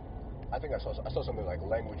saying it. I think I saw something like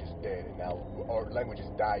language is dead and now, or language is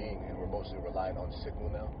dying, and we're mostly relying on Signal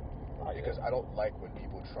now. Oh, because I don't like when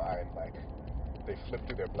people try and like they flip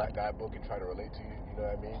through their black guy book and try to relate to you. You know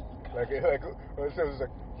what I mean? Like it's like,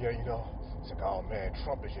 yeah, you know, it's like, oh man,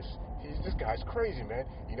 Trump is this guy's crazy, man.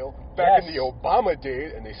 You know, back in the Obama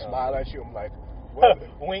days, and they smile at you. I'm like, what?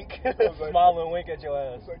 Wink, like, smile and wink at your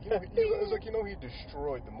ass. It's like, you know, he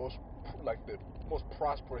destroyed the most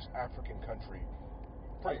prosperous African country.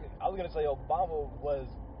 I was gonna say Obama was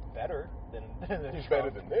better than he's Trump. better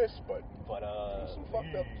than this, but some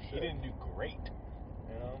fucked up he shit. didn't do great,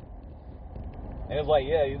 you know. And it's like,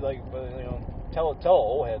 yeah, he's like, but you know, tell an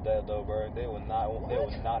old head that though, bro. They would not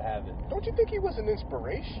have it. Don't you think he was an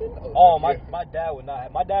inspiration? Oh, my dad would not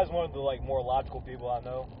have. My dad's one of the like more logical people I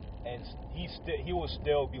know, and he would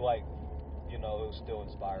still be like, you know, it was still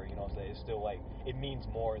inspiring. You know what I'm saying? It's still like it means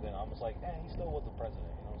more than I'm just like, he still was the president.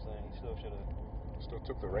 You know what I'm saying? He still should have. Still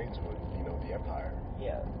took the reins with, you know, the empire.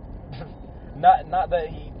 Yeah. Not that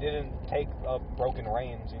he didn't take broken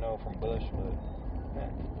reins, you know, from Bush, but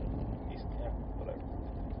whatever.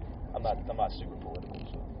 I'm not super political,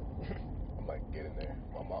 so I might get in there.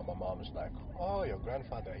 My mom is like, oh, your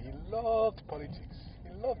grandfather, he loved politics.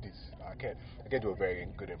 He love these. I can't do a very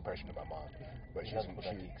good impression of my mom, but she's an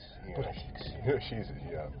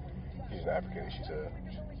African. She's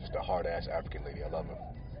just a hard ass African lady. I love her.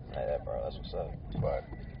 Yeah, bro, that's what's up. But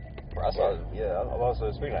bro, I saw. Yeah, I'm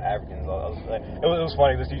also speaking of Africans. It was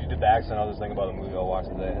funny. This dude did the accent. I was just thinking about a movie I watched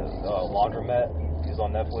today. Laundromat. It's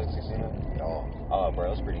on Netflix. You seen it? No. Oh, bro,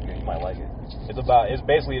 that's pretty good. You might like it. It's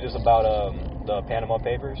basically just about the Panama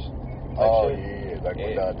Papers. Oh shit. Like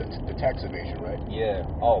with the tax evasion, right? Yeah.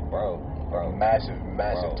 Oh, bro. Massive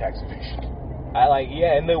tax evasion.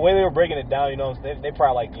 And the way they were breaking it down, they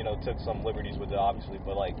probably took some liberties with it, obviously,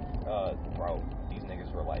 but bro, these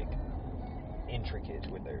niggas were intricate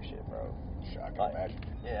with their shit, bro. Sure, I can imagine.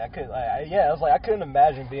 Yeah, I couldn't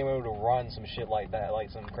imagine being able to run some shit like that,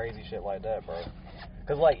 some crazy shit like that, bro.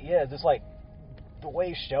 Cause just the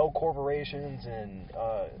way shell corporations and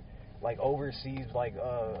overseas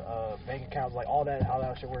bank accounts, all that, how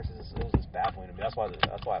that shit works it was just baffling to me. That's why I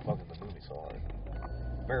fucked with the movie so hard.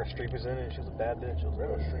 Meryl Streep was in it. She was a bad bitch.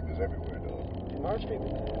 Meryl Streep is everywhere, though. Meryl Streep.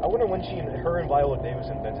 I wonder when her and Viola Davis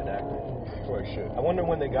invented acting. Boy, shit. I wonder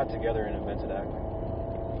when they got together and invented acting.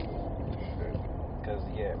 Shit. Cause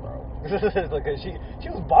bro. Cause she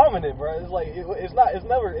was bombing it, bro. It's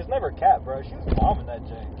never cap, bro. She was bombing that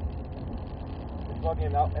jank.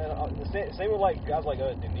 Fucking same with guys like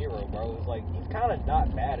De Niro, bro. It's he's kind of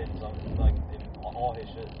not bad in some in all his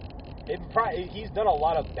shit. He's done a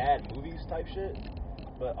lot of bad movies type shit,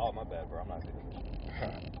 but my bad, bro. I'm not good at this shit.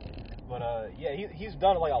 But he's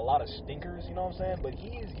done a lot of stinkers, you know what I'm saying? But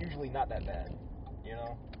he's usually not that bad, you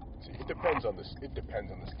know. See, it depends on the stinker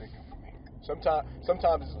for me.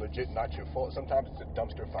 Sometimes it's legit not your fault. Sometimes it's a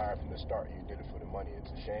dumpster fire from the start. You did it for the money.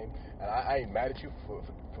 It's a shame, and I ain't mad at you for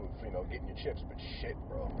getting your chips. But shit,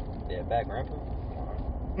 bro. Yeah, bad grandpa.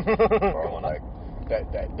 Bro,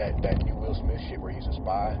 that new Will Smith shit where he's a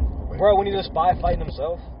spy. Bro, when he's a spy fighting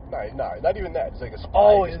himself. Nah, not even that. It's like a spy.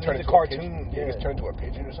 Oh, it's a cartoon. He gets turned into a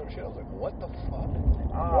pigeon or some shit. I was like, what the fuck?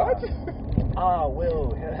 What?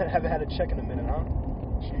 Will, haven't had a check in a minute, huh?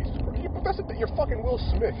 Jesus Christ. But that's the thing. You're fucking Will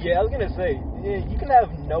Smith. Yeah, I was gonna say, you can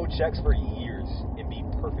have no checks for years and be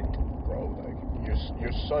perfect. Bro,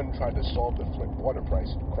 your son tried to solve the Flint water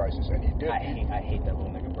crisis, and he did. I hate that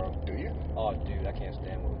little nigga, bro. Do you? Oh, dude, I can't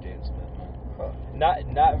stand Will Jaden Smith, man. Huh.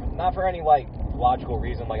 Not for any logical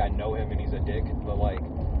reason, I know him and he's a dick, but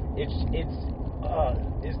it's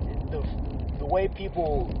the way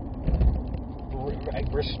people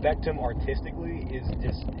respect him artistically is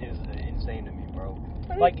insane to me, bro.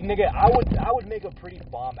 Nigga, I would make a pretty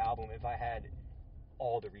bomb album if I had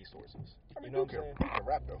all the resources. I mean, you know what I'm saying? You can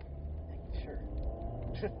rap though. Sure.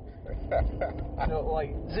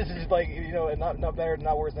 This is not better,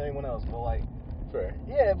 not worse than anyone else, but fair.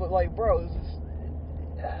 Yeah, but bro, it's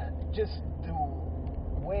just the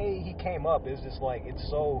way he came up is just it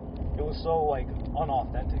was so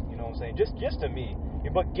unauthentic, you know what I'm saying? Just to me.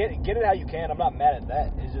 But get it how you can. I'm not mad at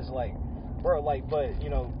that. It's just bro, but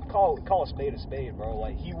call a spade, bro.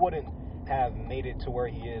 He wouldn't have made it to where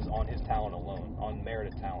he is on his talent alone, on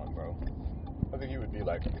merit of talent, bro. I think he would be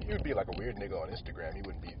like a weird nigga on Instagram. He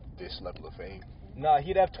wouldn't be this level of fame. Nah,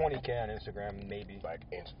 he'd have 20K on Instagram, maybe.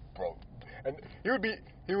 Bro, and he would be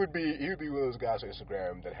one of those guys on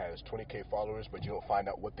Instagram that has 20K followers, but you don't find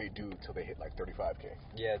out what they do till they hit 35K.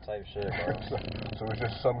 Yeah, type shit, bro. so it's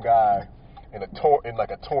just some guy in a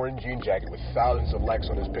torn jean jacket with thousands of likes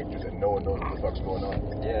on his pictures, and no one knows what the fuck's going on.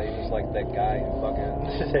 Yeah, he's just that guy who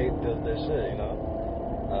fucking does this shit, you know.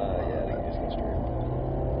 Yeah, I think he's just straight.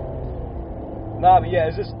 Nah, but yeah,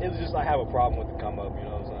 it was just I have a problem with the come up, you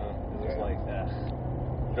know what I'm saying? It's just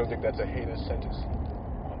You don't think that's a heinous sentence?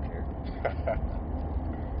 I don't care.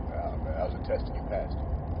 Nah, man, that was a test and you passed.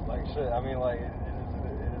 Shit, I mean, it is what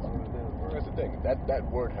it is, bro. That's the thing. That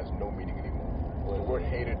word has no meaning anymore. The word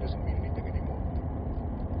hater doesn't mean anything anymore.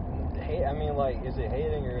 Hate, I mean, is it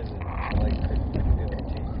hating or is it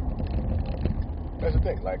That's the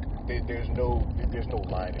thing. There's no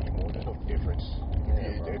line anymore. There's no difference.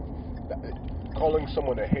 Calling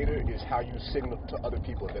someone a hater is how you signal to other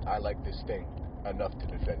people that I like this thing enough to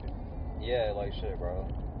defend it. Yeah, shit, bro.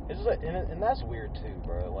 It's just and that's weird too,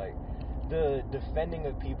 bro. The defending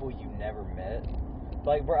of people you never met.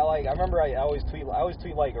 Bro, I remember I always tweet or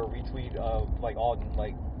retweet of all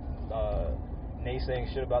naysaying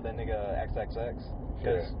shit about that nigga XXX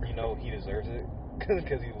because he deserves it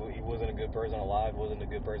because he wasn't a good person alive, wasn't a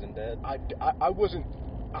good person dead. I wasn't.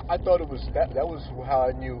 I thought it was that was how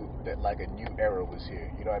I knew that a new era was here.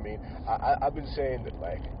 You know what I mean? I've been saying that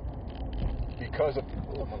because of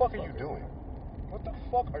what the fuck are you doing? What the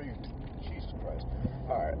fuck are you? Jesus Christ!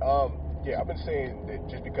 All right. Yeah, I've been saying that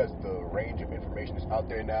just because the range of information is out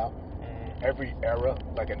there now, every era,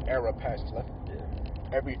 like an era passes left. Yeah.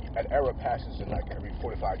 An era passes in like every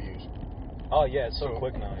 4 to 5 years. Oh yeah, it's so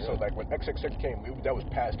quick now. Yeah. So like when XXX came, that was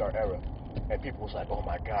past our era, and people was like, "Oh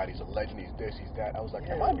my God, he's a legend. He's this, he's that." I was like,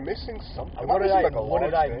 "Am I missing something? What did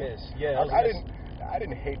I thing? miss? Yeah, I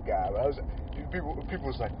didn't hate Guy. People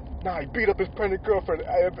was like, "Nah, he beat up his pregnant girlfriend,"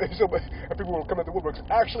 and people were coming to the woodworks.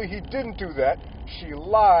 Actually, he didn't do that. She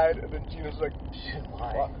lied, and then Gina's like, "She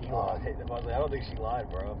lied." I was like, "I don't think she lied,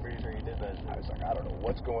 bro. I'm pretty sure he did that." I was like, "I don't know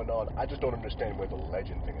what's going on. I just don't understand where the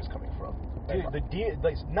legend thing is coming from." Dude,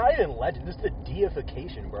 not even legend. This is the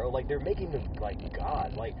deification, bro. Like they're making him like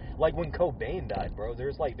God. Like when Cobain died, bro.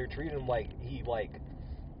 They're treating him like he made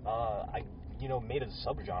a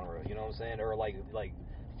subgenre. You know what I'm saying? Or like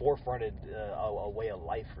forefronted a way of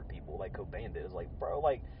life for people like Cobain did. It's like, bro,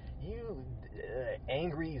 like you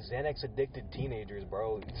angry Xanax addicted teenagers,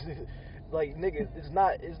 bro. Like nigga, it's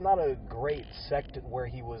not a great sect where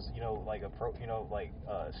he was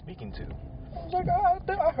speaking to. I was like,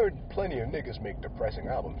 I heard plenty of niggas make depressing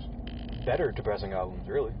albums. Better depressing albums,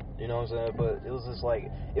 really. You know what I'm saying? But it was just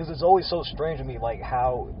like, it was just always so strange to me, like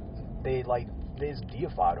how they just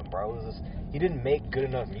deified him, bro. It was just, he didn't make good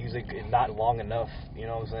enough music and not long enough. You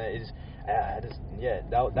know what I'm saying?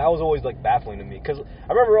 That was always like baffling to me. Cause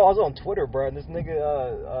I remember I was on Twitter, bro, and this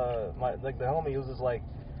nigga, the homie, he was just like,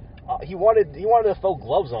 he wanted to throw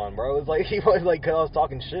gloves on, bro. It was like he was like, cause I was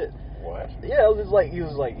talking shit. What? Yeah, it was just like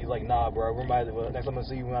he's like, nah, bro. Next time I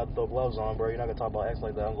see you, we have to throw gloves on, bro. You're not gonna talk about X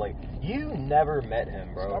like that. I was like, you never met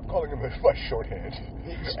him, bro. Stop calling him by shorthand.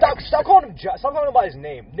 Stop calling him Ja. Stop calling him by his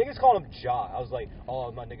name. Niggas call him Ja. I was like,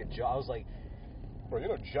 oh, my nigga Ja. I was like, bro, you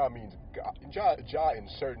know Ja means God. Ja in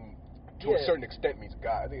certain. To a certain extent means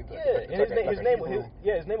God. I think his name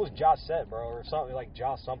was Ja Set, bro, or something like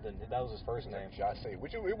Ja something. That was his first name. Ja Set,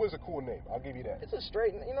 which it was a cool name. I'll give you that. It's a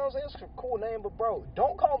straight, you know what I'm saying? It's a cool name, but bro,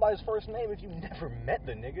 don't call him by his first name if you never met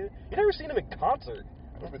the nigga. You never seen him in concert.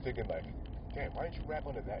 I remember thinking like, damn, why didn't you rap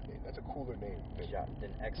under that name? That's a cooler name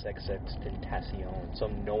than XXX Tentacion.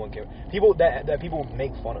 Some no one cares. People that people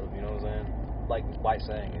make fun of. You know what I'm saying? Like by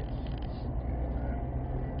saying it.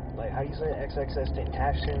 Like, how do you say it? XXS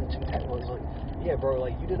Tentacion? Like, yeah, bro,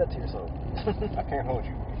 like, you did that to yourself. I can't hold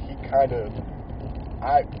you. He kind of...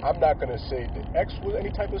 I'm not going to say that X was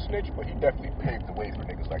any type of snitch, but he definitely paved the way for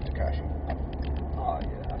niggas like Tekashi. Oh,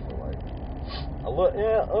 yeah, I feel like... a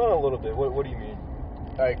little bit. What do you mean?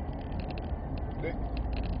 Like...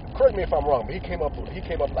 correct me if I'm wrong, but he came up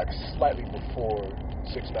like slightly before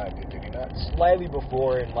 6ix9ine did he not? Slightly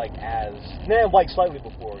before and like slightly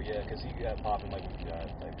before, yeah, because he got popping like with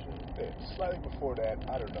guys type shit. Yeah, slightly before that,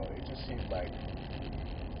 I don't know. It just seemed like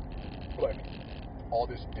all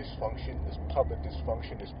this dysfunction, this public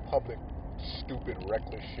stupid,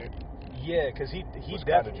 reckless shit. Yeah, because he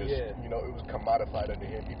definitely just, you know, it was commodified under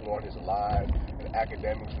him. People on his live, and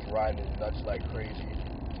academics was riding his nuts like crazy.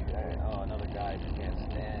 Another guy you can't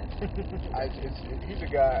stand. He's a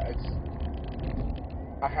guy.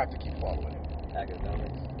 I have to keep following him.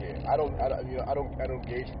 Academics. Yeah, I don't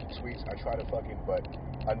engage with the tweets. I try to but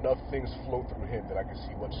enough things flow through him that I can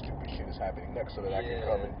see what stupid shit is happening next, so that I can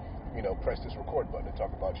come and press this record button and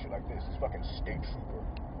talk about shit like this. This fucking state trooper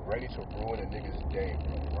ready to ruin a nigga's day,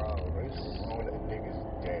 bro. Ready to ruin a nigga's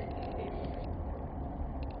day.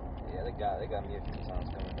 Yeah, they got me a few times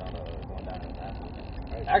going down to Nashville.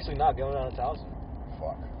 Actually, not going down to Towson.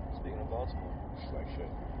 Fuck. Speaking of Baltimore. It's like shit.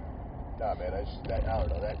 Nah, man, I don't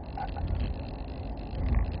know that.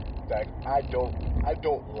 I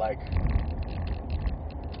don't like.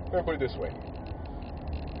 Let me put it this way: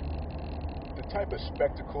 the type of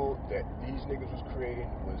spectacle that these niggas was creating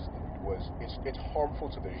it's harmful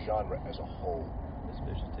to the genre as a whole. This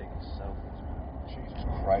bitch is taking selfies. Jesus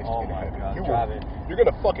Christ! Oh my God! You're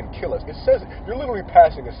gonna fucking kill us. It says you're literally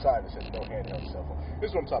passing a sign that says no handheld cell phone. This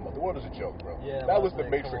is what I'm talking about. The world is a joke, bro. Yeah, that was the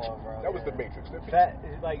Matrix. That was the Matrix. Fat,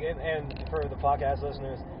 and for the podcast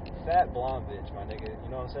listeners, fat blonde bitch, my nigga. You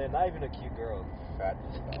know what I'm saying? Not even a cute girl. Fat.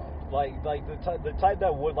 Like the type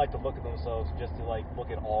that would like to look at themselves just to like look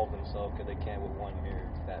at all of themselves because they can't with one mirror.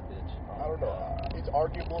 Fat bitch. I don't know. It's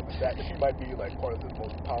arguable that she might be like part of the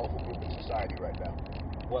most powerful group in society right now.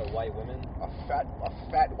 What, white women? A fat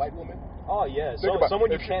white woman? Oh yeah,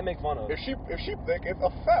 someone you can't make fun of. If a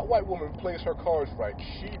fat white woman plays her cards right,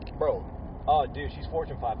 bro. Oh dude, she's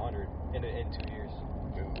Fortune 500 in 2 years.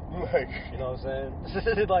 Dude, like, you know what I'm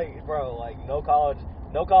saying? Like, bro, like no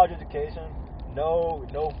college education, no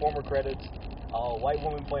former credits. A white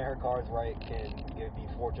woman playing her cards right can be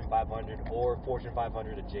Fortune 500 or Fortune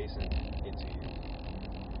 500 adjacent in 2 years.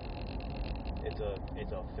 It's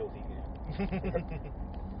a filthy game.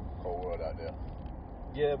 Whole world out there.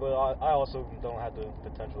 Yeah, but I also don't have the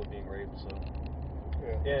potential of being raped, so.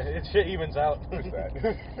 Yeah, it shit evens out. What's that?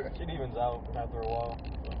 Shit evens out after a while.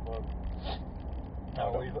 So,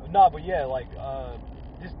 No. but yeah, like,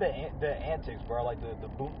 just the antics, bro. Like the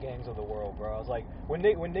boot gangs of the world, bro. I was like, when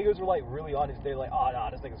niggas were like really on his day, like, oh nah,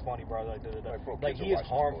 this nigga's funny, bro. Like, bro, like he is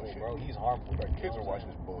harmful, bro. He's harmful. Like, kids are watching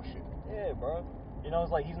this bullshit. Yeah, bro. You know,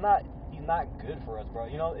 it's like he's not good for us, bro.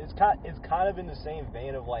 You know, it's kind of in the same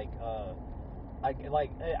vein of like, I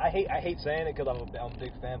hate saying it because I'm a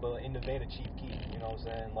big fan, but in the vein of Chief Keef, you know what I'm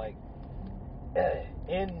saying? Like,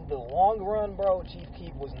 in the long run, bro, Chief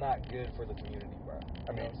Keef was not good for the community, bro.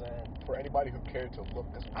 I mean, know what I'm saying? For anybody who cared to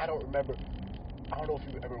look, because I don't know if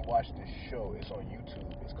you've ever watched this show. It's on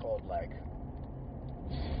YouTube. It's called like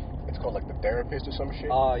The Therapist or some shit.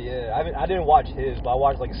 Oh yeah, I didn't watch his, but I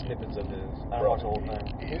watched like snippets of his. I didn't watch the whole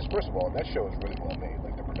thing. His, first of all, that show is really well made.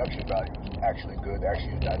 Like the production value is actually good. They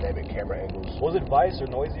actually use dynamic camera angles. Was it Vice or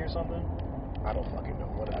Noisy or something? I don't fucking know.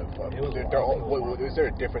 Is there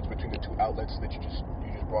a difference between the two outlets that you just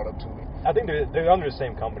brought up to me? I think they're under the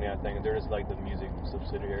same company. I think they're just like the music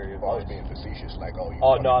subsidiary of I was Vice. being facetious, like no.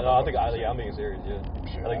 I think I'm being serious. Yeah,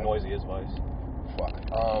 Shit, I think Noisy is Vice. Fuck.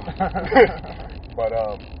 But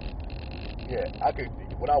yeah,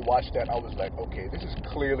 when I watched that, I was like, okay, this is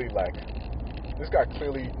clearly like, this guy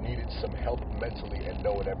clearly needed some help mentally, and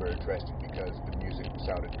no one ever addressed it because the music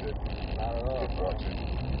sounded good. I don't know. It brought to.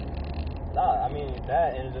 Nah, I mean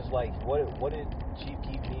that, and it's just like, what did Chief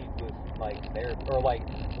Keef need with like therapy, or like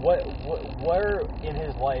where in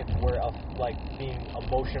his life where like being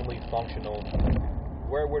emotionally functional,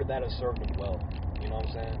 where would that have served him well? You know what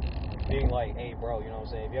I'm saying? Being like, hey, bro, you know what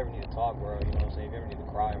I'm saying? If you ever need to talk, bro, you know what I'm saying? If you ever need to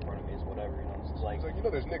cry in front of me, it's whatever, you know. It's like, you know,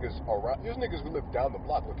 there's niggas around. There's niggas who live down the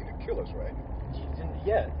block looking to kill us, right?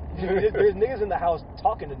 Yeah, there's niggas in the house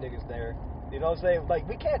talking to niggas there. You know what I'm saying? Like,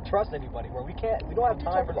 we can't trust anybody, bro. We don't have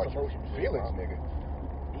time for this emotion. Feelings, nigga.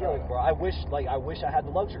 Yeah, bro. I wish I had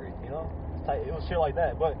the luxury, you know? It was shit like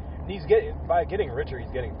that. But by getting richer,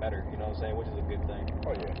 he's getting better, you know what I'm saying? Which is a good thing.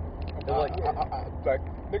 Oh, yeah. Like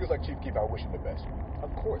niggas like Chief Keef, I wish him the best.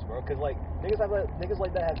 Of course, bro. Because, like, niggas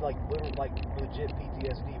like that have, like, legit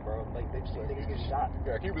PTSD, bro. Like, they've seen niggas get shot.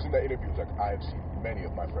 Yeah, he was in that interview. He was like, I have seen many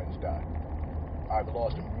of my friends die. I've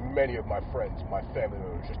lost many of my friends, my family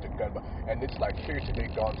members, just a gun. And it's like here today,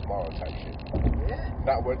 gone tomorrow type shit. Yeah.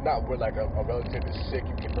 Not where like a relative is sick,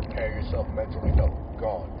 you can prepare yourself mentally. No,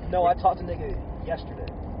 gone. No, I talked to nigga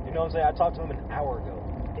yesterday. You know what I'm saying? I talked to him an hour ago.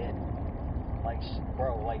 Dead. Like,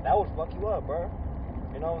 bro, like that would fuck you up, bro.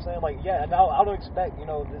 You know what I'm saying? Like, yeah, and I don't expect, you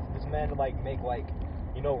know, this man to like make like,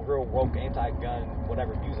 you know, real woke anti-gun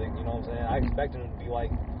whatever music. You know what I'm saying? I expect him to be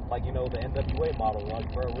like, you know, the NWA model.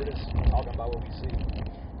 Like, bro, we're just talking about what we see.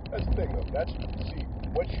 That's the thing, though. See,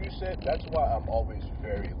 what you said. That's why I'm always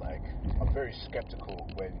I'm very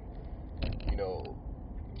skeptical when, you know,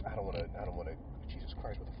 I don't want to. Jesus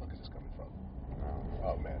Christ, where the fuck is this coming from?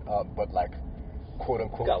 Oh man. But like, quote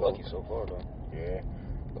unquote. Got lucky so far, though. Yeah,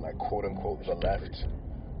 but like, quote unquote, the left,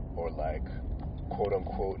 or like, quote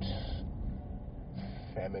unquote,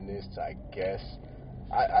 feminists, I guess.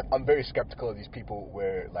 I'm very skeptical of these people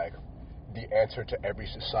where, like, the answer to every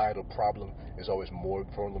societal problem is always more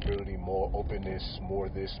vulnerability, more openness, more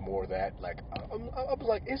this, more that. Like, I was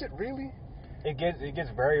like, is it really? It gets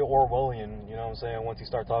very Orwellian, you know what I'm saying, once you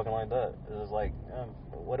start talking like that. It's like,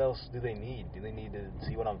 what else do they need? Do they need to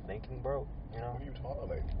see what I'm thinking, bro? You know? What are you talking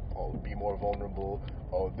like? Oh, be more vulnerable.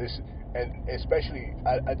 Oh, this, and especially,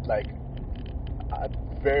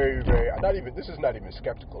 very, very, this is not even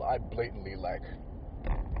skeptical. I blatantly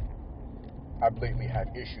have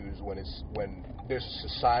issues when there's a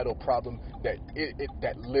societal problem that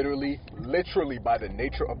that literally by the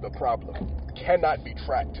nature of the problem cannot be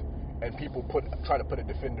tracked, and people try to put a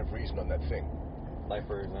definitive reason on that thing. Like,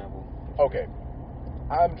 for example. Okay,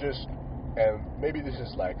 and maybe this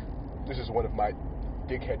is one of my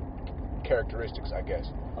dickhead characteristics, I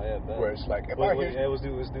guess. Oh yeah, bet. Where it's like, let's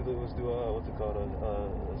do what's it called,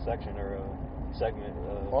 a section or a segment.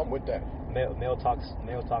 I'm with that. Male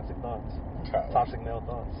toxic thoughts. Toxic male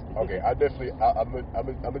thoughts. Okay, I'm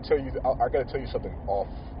gonna tell you. I gotta tell you something off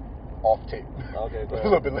tape. Okay, a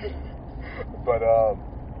little bit later. But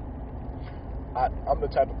I'm the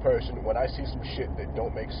type of person, when I see some shit that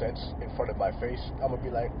don't make sense in front of my face, I'm gonna be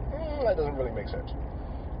like, that doesn't really make sense.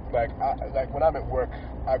 Like when I'm at work,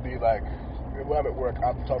 I'm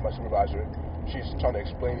talking to my supervisor. She's trying to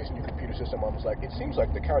explain this new computer system. I was like, it seems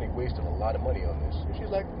like the county wasted a lot of money on this. And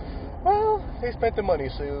she's like, well, they spent the money,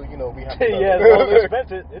 so, you know, we have to. Yeah, well, they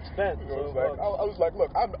spent it. It's spent. I was like,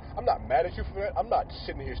 look, I'm not mad at you for that. I'm not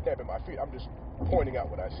sitting here stamping my feet. I'm just pointing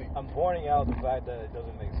out what I see. I'm pointing out the fact that it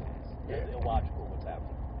doesn't make sense. Yeah. It's illogical what's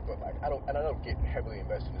happening. But like I don't get heavily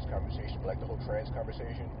invested in this conversation, but like the whole trans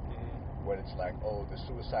conversation, when it's like, oh, the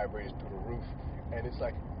suicide rate is through the roof, and it's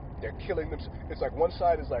like they're killing them. It's like one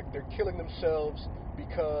side is like they're killing themselves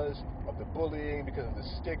because of the bullying, because of the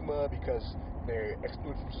stigma, because they're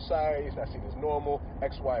excluded from society, it's not seen as normal,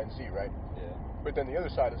 X, Y, and Z, right? Yeah. But then the other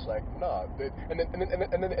side is like, nah, and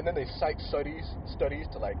then they cite studies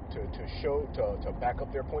to like to show to back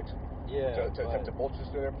up their points, Yeah. to bolster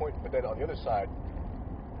their point. But then on the other side,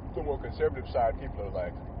 the more conservative side, people are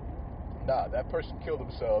like, nah, that person killed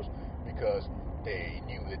themselves because they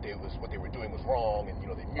knew that what they were doing was wrong, and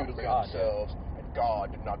they mutilated themselves, and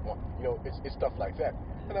God did not want, it's stuff like that.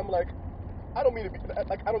 And I'm like, I don't mean to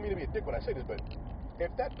be a dick when I say this, but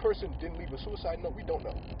if that person didn't leave with suicide note, we don't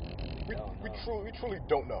know. We truly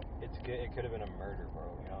don't know. It could have been a murder, bro.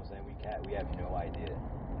 You know what I'm saying? We have no idea.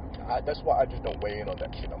 That's why I just don't weigh in on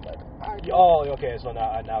that shit. I'm like, okay. So now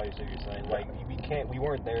I see what you're saying. Like we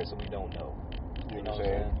weren't there, so we don't know. You know what I'm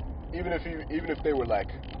saying? Even if they were like,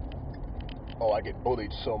 oh, I get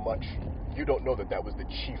bullied so much, you don't know that was the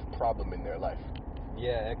chief problem in their life.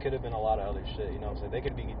 Yeah, it could have been a lot of other shit. You know what I'm saying?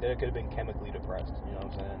 They could have been chemically depressed. You know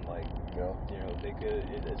what I'm saying? Like, they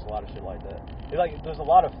could. It's a lot of shit like that. There's a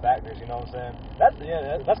lot of factors. You know what I'm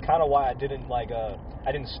saying? That's kind of why I didn't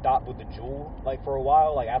I didn't stop with the Juul for a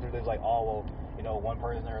while. Like after there's one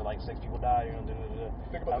person or 6 people died.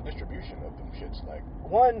 Think about the distribution of them shits. Like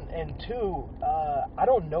one and two, I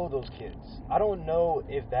don't know those kids. I don't know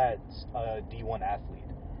if that's a D1 athlete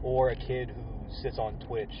or a kid who sits on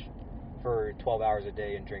Twitch for 12 hours a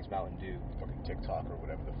day and drinks Mountain Dew. Fucking TikTok or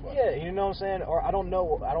whatever the fuck. Yeah, you know what I'm saying? Or I don't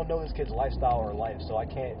know this kid's lifestyle or life, so I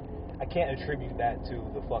can't attribute that to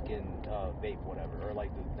the fucking vape, whatever, or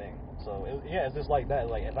the thing. So it's just like that.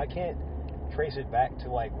 Like if I can't trace it back to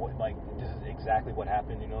what this is exactly what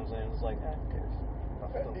happened, you know what I'm saying? It's like, who cares?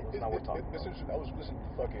 That's not what we're talking about. I was listening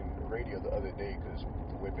to fucking radio the other day because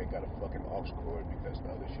the whip ain't got a fucking aux cord because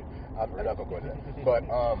the other shit. I'm not gonna go into that, but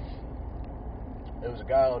there was a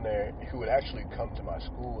guy on there who had actually come to my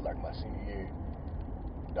school my senior year,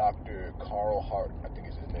 Dr. Carl Hart, I think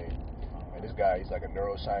is his name. And this guy, he's like a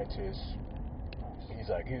neuroscientist.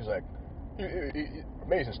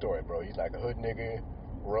 Amazing story, bro. He's like a hood nigga,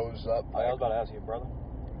 rose up. I was about to ask you, brother.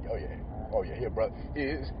 Oh yeah, he a brother.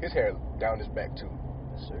 His hair down his back too.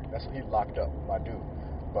 Yes, sir. That's he locked up, my dude.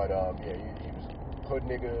 But he was hood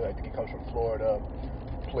nigga. I think he comes from Florida.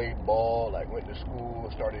 Played ball, went to school,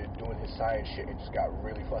 started doing his science shit, and just got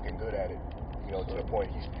really fucking good at it. To the point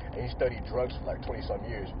he studied drugs for 20 some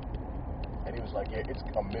years, and he was like, yeah, it's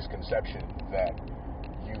a misconception that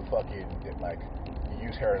you fucking you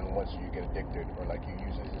use heroin once you get addicted, or you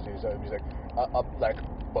use this. He's like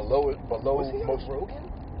below was he most. Rogan?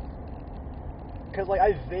 Because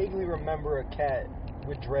I vaguely remember a cat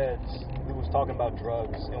with dreads who was talking about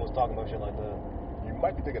drugs and was talking about shit like that. You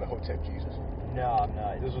might be thinking of Hotep Jesus. No, I'm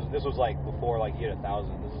not. This was before he had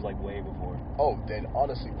 1,000. This was way before. Oh, then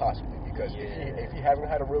honestly, possibly, because if he hadn't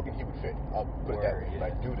had a Rogan, he would fit. I'll put it that way.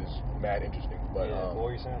 Yeah. Dude is mad interesting. But what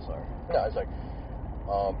were you saying? Sorry. No, it's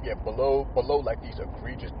below these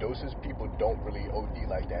egregious doses, people don't really OD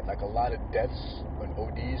like that. A lot of deaths and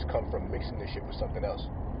ODs come from mixing this shit with something else.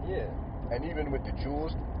 Yeah. And even with the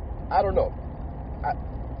Juuls, I don't know.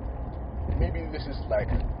 Maybe this is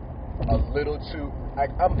a little too.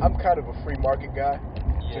 I'm kind of a free market guy,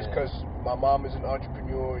 just because my mom is an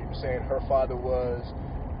entrepreneur. You know what I'm saying? Her father was.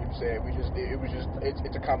 You know what I'm saying?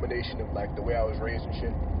 It's a combination of the way I was raised and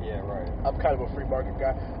shit. Yeah, right. I'm kind of a free market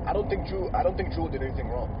guy. I don't think Juul did anything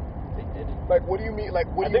wrong. They didn't. What do you mean? What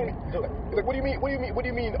do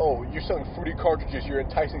you mean? Oh, you're selling fruity cartridges. You're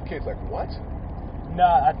enticing kids. What?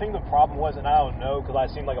 Nah, I think the problem was, and I don't know, because I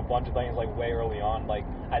seen a bunch of things way early on.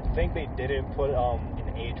 I think they didn't put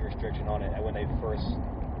an age restriction on it when they first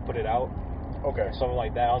put it out. Okay. Or something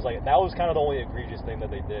like that. I was that was kind of the only egregious thing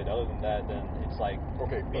that they did. Other than that, then it's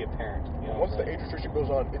okay, be a parent. You know once the age restriction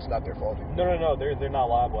goes on, it's not their fault anymore. No, they're not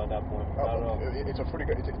liable at that point. I don't know. It's a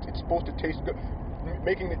fruity. It's supposed to taste good.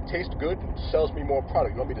 Making it taste good sells me more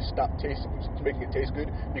product. You want me to stop making it taste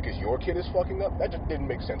good because your kid is fucking up? That just didn't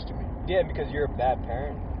make sense to me. Yeah, because you're a bad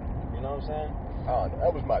parent. You know what I'm saying?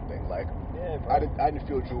 That was my thing. Yeah, bro. I didn't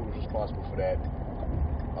feel Juul was responsible for that.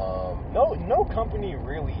 No company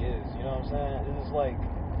really is. You know what I'm saying? It's just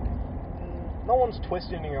no one's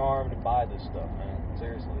twisting your arm to buy this stuff, man.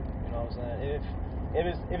 Seriously, you know what I'm saying?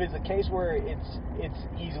 If it's a case where it's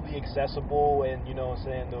easily accessible and you know what I'm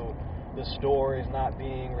saying the store is not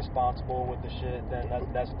being responsible with the shit, then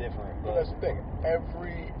that's different. But that's the thing.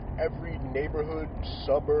 Every neighborhood,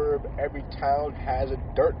 suburb, every town has a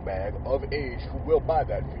dirtbag of age who will buy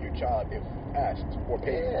that for your child if asked or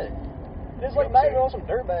paid. Yeah. It's You like know not what even I'm on some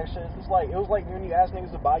dirtbag shit. It's like it was like when you ask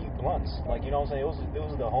niggas to buy you blunts. Like, you know what I'm saying? It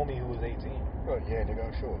was the homie who was 18. Oh, yeah, nigga,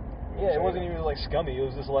 sure. Yeah, it wasn't even like scummy. It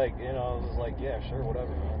was just like, you know, it was like, yeah, sure, whatever,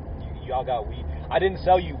 man. Y'all got weed. I didn't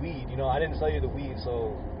sell you weed, you know. I didn't sell you the weed,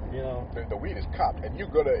 so, you know. The weed is copped, and you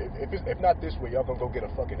gonna if not this way, y'all gonna go get a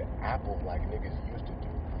fucking apple like niggas used to do.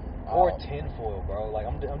 Or tinfoil, bro. Like,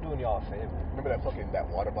 I'm doing y'all a favor. Remember that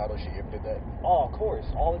water bottle shit? You ever did that? Oh, of course,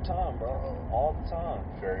 all the time, bro. All the time.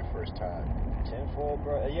 Very first time. Tinfoil,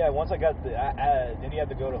 bro. Yeah, once I got then you had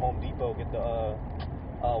to go to Home Depot get the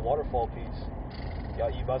waterfall piece.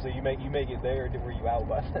 You about to say you make it there, or were you out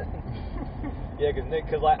by then? Yeah,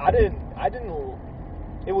 cause like I didn't.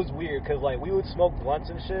 It was weird, cause like we would smoke blunts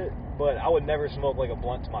and shit, but I would never smoke like a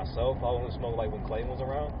blunt to myself. I would only smoke like when Clayton was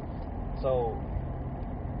around. So,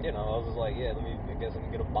 you know, I was just like, yeah, I guess let me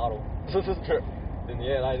get a bottle. Then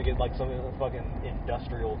yeah, I had to get like some fucking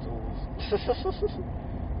industrial tools.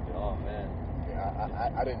 Oh man.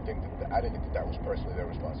 Yeah, I didn't think that was personally their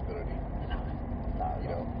responsibility.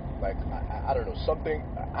 You know, like I don't know, something.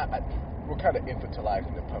 We're kind of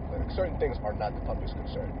infantilizing the public. Certain things are not the public's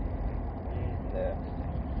concern. Yeah.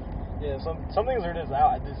 Yeah. Some things are just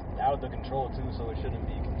out of the control too, so it shouldn't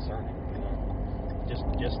be concerning. You know,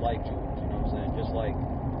 just like jewels. You know what I'm saying? Just like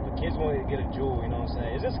the kids want to get a jewel. You know what I'm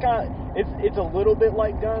saying? It's just kind of it's a little bit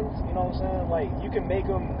like guns. You know what I'm saying? Like you can make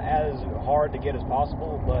them as hard to get as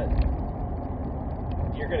possible, but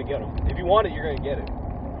you're gonna get them. If you want it, you're gonna get it.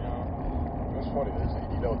 What's funny is,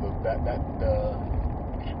 you know,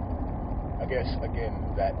 I guess again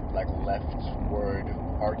that like leftward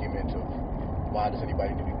argument of why does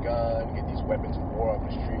anybody need a gun, get these weapons of war on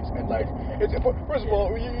the streets, and like first of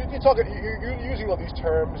all, you're using all these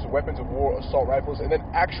terms, weapons of war, assault rifles, and then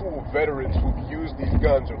actual veterans who've used these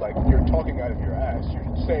guns are like, you're talking out of your ass, you're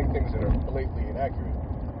saying things that are blatantly inaccurate.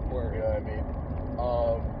 Word. You know what I mean?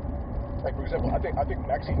 Like for example, I think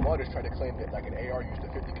Maxine Waters tried to claim that like an AR used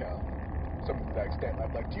a 50 cal. Something to that extent.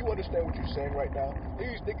 Like, do you understand what you're saying right now?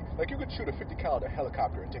 Like, you could shoot a 50 cal at a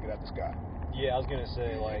helicopter and take it out the sky. Yeah, I was gonna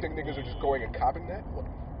say, like, you think niggas are just going and copying that? What?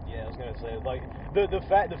 Yeah, I was gonna say, like, the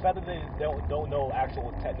fact that they don't know actual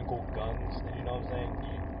technical guns, you know what I'm saying?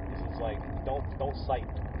 It's just like, don't cite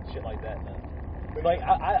shit like that, man. Like,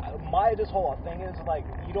 this whole thing is like,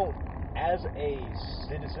 you don't, as a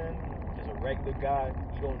citizen, as a regular guy,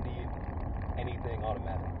 you don't need anything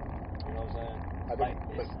automatic. You know what I'm saying? I think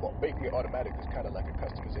making it automatic is kind of like a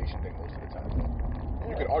customization thing most of the time. Yeah.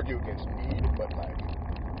 You can argue against need, but like,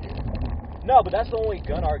 yeah. No, but that's the only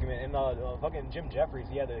gun argument. And fucking Jim Jeffries,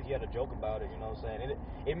 he had a joke about it. You know what I'm saying? And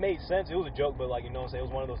it made sense. It was a joke, but like, you know what I'm saying? It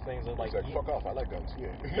was one of those things that like, fuck off. I like guns.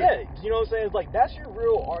 Yeah. Yeah. You know what I'm saying? It's like that's your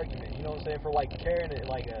real argument. You know what I'm saying? For like carrying it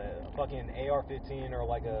like a fucking AR-15 or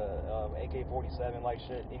like a AK-47 like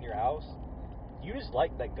shit in your house. You just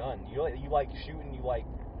like that gun. You like shooting. You like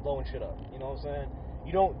blowing shit up. You know what I'm saying?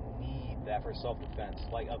 You don't need that for self-defense.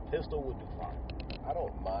 Like a pistol would do fine. I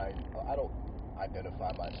don't mind. I don't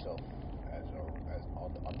identify myself as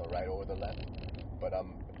on the right or the left, but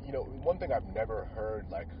you know, one thing I've never heard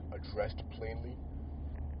like addressed plainly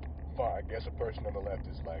by I guess a person on the left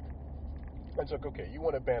is like, it's like, okay, you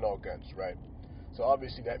want to ban all guns, right? So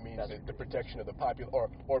obviously that means that the protection of the populace,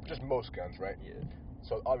 or just most guns, right? Yeah.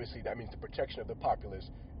 So obviously that means the protection of the populace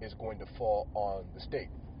is going to fall on the state.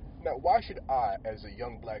 Now, why should I, as a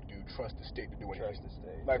young black dude, trust the state to do anything? Trust the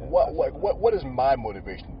state. Like, what is my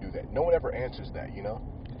motivation to do that? No one ever answers that, you know?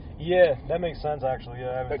 Yeah, that makes sense, actually.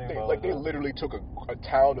 Yeah, they literally took a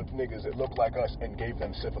town of niggas that looked like us and gave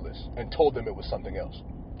them syphilis and told them it was something else.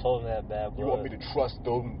 Told them that bad blood. You want me to trust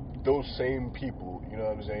those same people? You know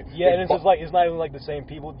what I'm saying? Yeah, and it's just like, it's not even like the same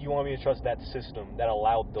people. You want me to trust that system that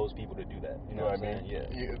allowed those people to do that? You know what I mean? Yeah.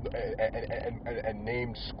 And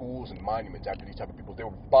named schools and monuments after these type of people. They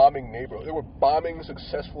were bombing neighborhoods. They were bombing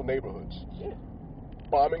successful neighborhoods. Yeah.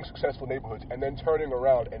 Bombing successful neighborhoods and then turning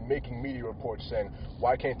around and making media reports saying,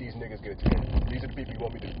 why can't these niggas get attention? These are the people you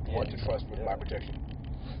want me to want to trust with my protection.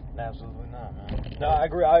 Absolutely not, man. No, I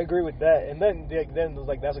agree with that. And then there's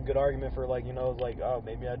like, that's a good argument for like, you know, like, oh,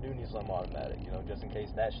 maybe I do need something automatic, you know, just in case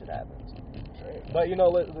that shit happens. But you know,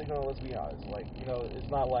 let's be honest. Like, you know,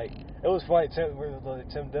 it's not like, it was funny.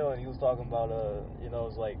 Tim Dillon, he was talking about you know,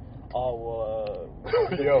 it's like, oh,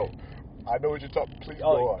 yo, I know what you're talking. Please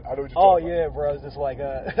go on. I know what you're talking about. Yeah, bro. It's just like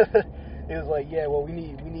it was like, yeah, well, we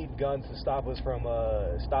need guns to stop us from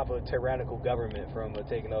stop a tyrannical government from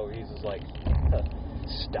taking over. He's just like,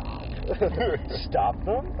 stop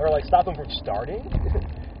them, or like stop them from starting.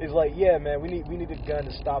 It's like, yeah, man, we need a gun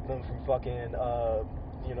to stop them from fucking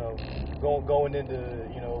you know, going into,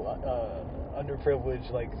 you know,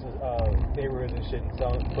 underprivileged like neighborhoods and shit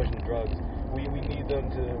and pushing drugs. we need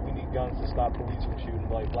guns to stop police from shooting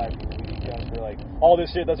like black people. We need guns for like all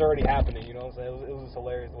this shit that's already happening. You know what I'm saying? It was just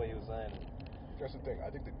hilarious the way he was saying it. That's the thing. I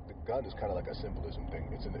think the gun is kind of like a symbolism thing.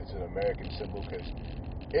 It's an American symbol because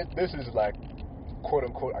this is like, quote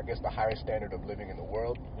unquote, I guess the highest standard of living in the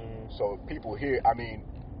world. Mm-hmm. So people here, I mean,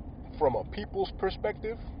 from a people's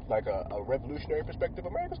perspective, like a revolutionary perspective,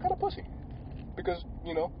 America's kind of pussy because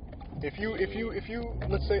if you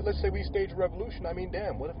let's say we stage a revolution, I mean,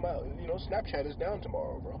 damn, what if my Snapchat is down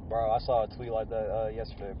tomorrow, bro? Bro, I saw a tweet like that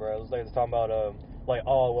yesterday, bro. It was like talking about like,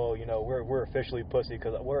 oh well, we're officially pussy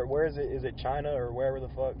because where is it? Is it China or wherever the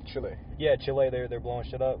fuck? Chile. Yeah, Chile. They're blowing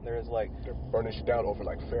shit up. There's like they're burning shit down over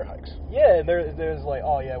like fare hikes. Yeah, and there's like,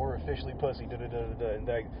 oh yeah, we're officially pussy. Da da da da. And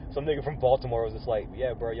like some nigga from Baltimore was just like,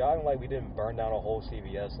 yeah, bro, y'all act like we didn't burn down a whole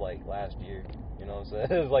CVS like last year. You know what I'm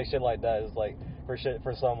saying? It was like shit like that. It's like for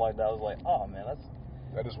something like that. I was like, oh man,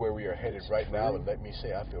 that is where we are headed right now. And let me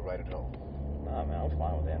say, I feel right at home. Nah, man, I'm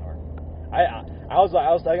fine with anarchy. I was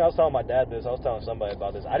telling my dad this. I was telling somebody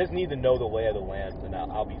about this. I just need to know the lay of the land, and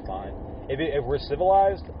I'll be fine. If we're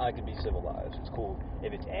civilized, I can be civilized. It's cool.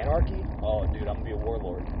 If it's anarchy, oh, dude, I'm gonna be a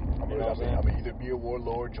warlord. I'm gonna either be a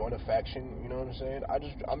warlord, join a faction. You know what I'm saying?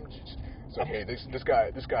 Okay. This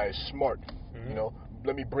guy is smart. Mm-hmm.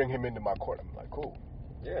 Let me bring him into my court. I'm like, cool.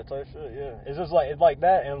 Yeah, type shit. Yeah, it's just like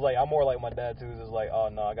that, and it's like I'm more like my dad too. It's just like, oh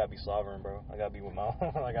no, I gotta be sovereign, bro. I gotta be with my own.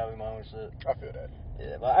 I gotta be my own shit. I feel that.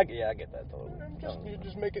 Yeah, but I get that totally.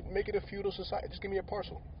 Just make it a feudal society. Just give me a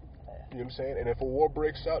parcel. You know what I'm saying? And if a war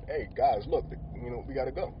breaks out, hey guys, look, we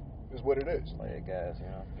gotta go. This is what it is. Like, hey guys,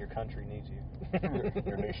 your country needs you.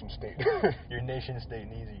 your nation state. Your nation state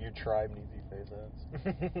needs you. Your tribe needs you. Face ass.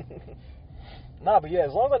 Nah, but yeah,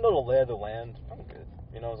 as long as I know the lay of the land, I'm good.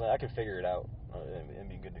 You know what I'm saying? I can figure it out and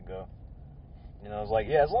be good to go. It's like,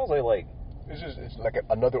 yeah, as long as I like. It's like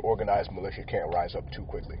another organized militia can't rise up too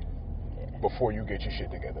quickly before you get your shit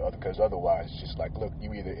together. Because otherwise, it's just like, look,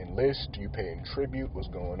 you either enlist, you pay in tribute, what's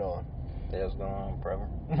going on? Yeah, what's going on forever?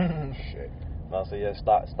 Shit. No, so yeah,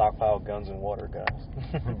 stockpile guns and water, guys.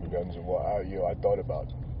 Guns and water. I thought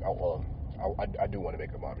about. I do want to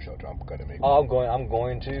make a bomb shelter. I'm gonna make. Oh, I'm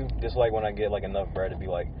going to. Just like when I get like enough bread to be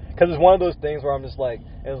like, because it's one of those things where I'm just like,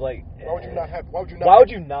 it's like. Why would you not have? Why would you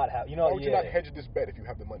not have? Why would you not hedge this bet if you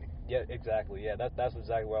have the money? Yeah, exactly. Yeah, that's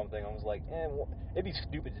exactly what I'm thinking. I was like, it'd be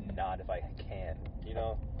stupid to not if I can.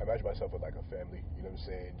 I imagine myself with like a family. You know what I'm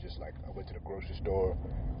saying? Just like I went to the grocery store,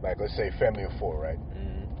 like let's say family of 4, right?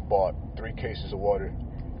 Mm-hmm. Bought 3 cases of water.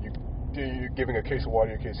 You're giving a case of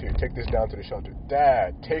water to your kids. Here, take this down to the shelter.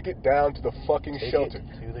 Dad, take it down to the fucking shelter.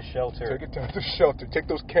 To the shelter. Take it down to the shelter. Take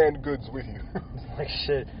those canned goods with you. It's like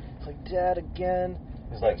shit. It's like, Dad, again.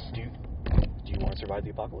 It's like, do you want to survive the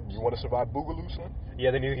apocalypse? You want to survive Boogaloo, son?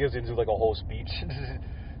 Yeah, then he goes into like a whole speech.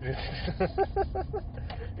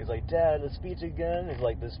 He's like, Dad, the speech again. He's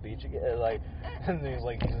like, the speech again. Like, and he's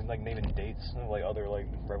like naming dates of like other like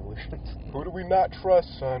revolutions. Who do we not trust,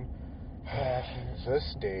 son? The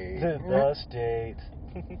state. The state.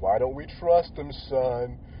 Why don't we trust them,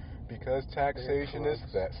 son? Because taxation is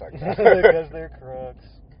that. Because they're crooks.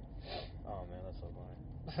 Oh man, that's so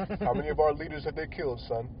funny. How many of our leaders have they killed,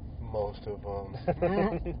 son? Most of them.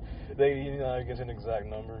 They, I guess an exact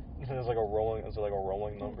number. It's like a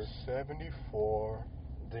rolling number. 74.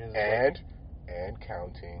 And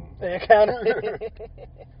counting. And counting.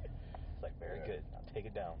 It's like very good. Now take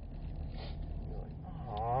it down. You're like,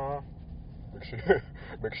 aww.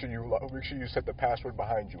 Make sure you set the password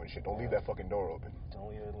behind you and shit. Don't leave that fucking door open. Don't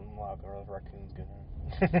leave it unlocked or else raccoons get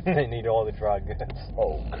in. They need all the dry goods.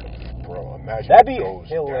 Oh, bro, imagine that'd be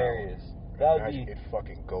hilarious. That'd be it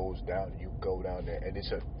fucking goes down. You go down there and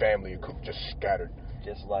it's a family just scattered.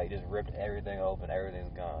 Just ripped everything open.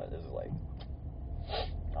 Everything's gone. It's like,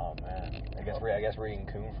 oh man. I guess we're eating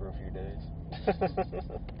coon for a few days.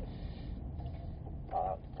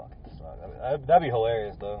 Oh, that fucking suck. That'd be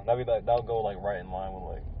hilarious though. That'll go like right in line with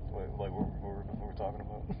like what we're talking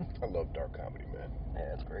about. I love dark comedy, man.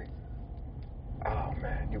 Yeah, it's great. Oh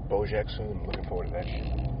man, you BoJack soon. I'm looking forward to that shit.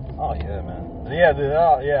 Oh yeah, man.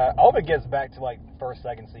 Yeah. I hope it gets back to like first,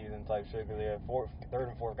 second season type shit because third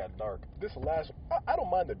and fourth got dark. This last, I don't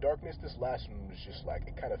mind the darkness. This last one was just like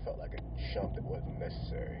it kind of felt like a jump that wasn't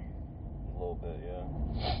necessary. A little bit,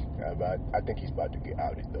 yeah. But I think he's about to get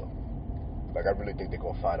outed though. Like I really think they're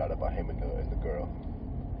gonna find out about him and the girl.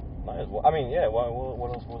 Might as well. I mean, yeah. What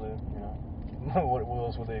else will they? What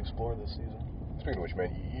else will they explore this season? Speaking of which, man,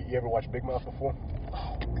 you ever watched Big Mouth before?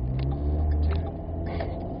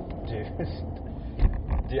 Dude.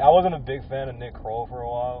 Dude, I wasn't a big fan of Nick Kroll for a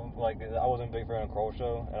while. Like, I wasn't a big fan of Kroll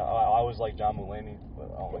show, and I was like John Mulaney. But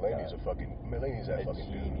oh my Mulaney's God, Mulaney's that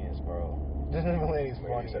fucking genius, bro. Mulaney's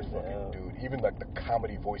funny that as fucking hell. dude. Even like the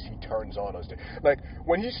comedy voice he turns on us. Like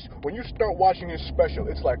when you start watching his special,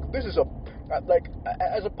 it's like this is a like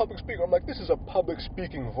as a public speaker, I'm like this is a public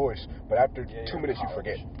speaking voice. But after 2 minutes, you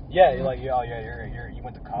forget. Yeah, you're like, oh yeah, you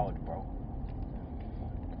went to college, bro.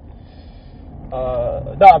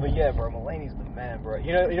 Nah, but yeah, bro, Mulaney's the man, bro.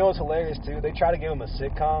 You know what's hilarious too? They try to give him a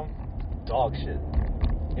sitcom, dog shit.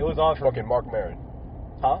 It was on for Fucking Mark Maron.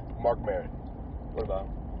 Huh? Mark Maron. What about?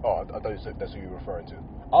 Oh, I thought you said that's who you were referring to.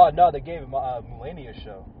 Oh no, they gave him Mulaney a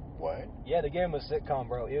show. What? Yeah, they gave him a sitcom,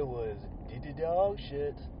 bro. It was dog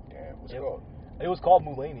shit. Damn, what's it called? It was called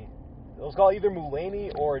Mulaney. It was called either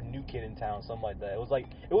Mulaney or New Kid in Town, something like that. It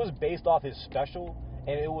was based off his special,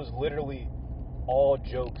 and it was literally all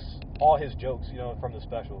his jokes, you know, from the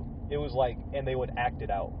special. It was like, and they would act it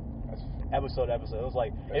out, episode to episode. It was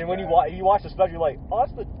like, and when you watch the special, you're like, oh,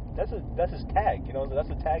 that's his tag, you know, that's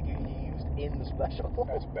the tag he used in the special.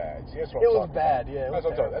 That's bad. See, that's what It I'm was talking bad, about. yeah. It was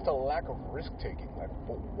That's what I'm talking about. terrible. That's a lack of risk taking. Like,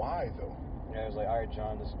 but why though? Yeah, it was like, all right,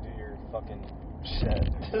 John, just do your fucking set.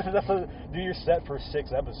 Do your set for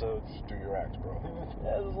 6 episodes. Just do your act, bro.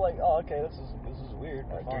 Yeah, it was like, oh, okay, this is weird.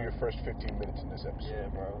 All right, do your first 15 minutes in this episode.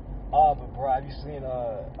 Yeah, bro. Oh, but bro, have you seen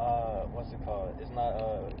what's it called? It's not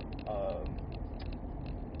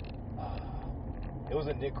it was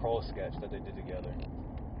a Nick Kroll sketch that they did together.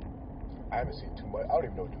 I haven't seen too much. I don't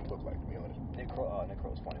even know what dude look like, to be honest. Nick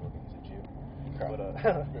Kroll's funny looking. He's a Jew. Okay.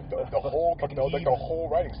 But the whole fucking like the Hebes. whole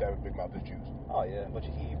writing staff of Big Mouth is Jews. Oh yeah, a bunch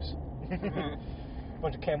of Hebes.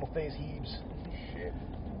 Bunch of camel face Hebes. Shit.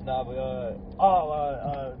 Nah,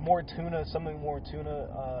 but more tuna, something more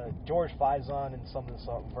tuna. George Faison and something,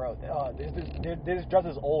 bro. There's just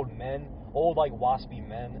this old like waspy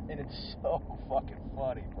men, and it's so fucking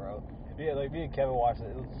funny, bro. Yeah, like me and Kevin watched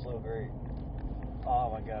it. It was so great.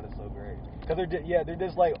 Oh my god, it's so great. Cause they're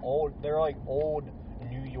just like old. They're like old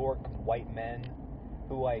New York white men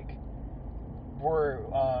who like were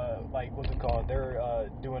like what's it called? They're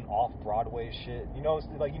doing off Broadway shit. You know,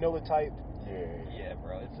 like the type. Yeah,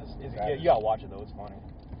 bro. You gotta watch it though. It's funny.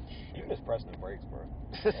 You just pressing the brakes, bro.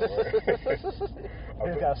 You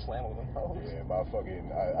just gotta slam with them. Yeah,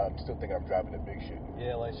 motherfucking. I'm still thinking I'm driving a big shit.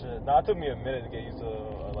 Yeah, like shit. No, it took me a minute to get used to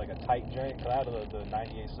like a tight joint. Cause I had the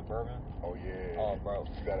 '98 Suburban. Oh yeah. Oh, bro.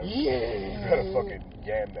 You gotta fucking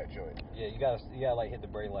yam that joint. Yeah, you gotta like hit the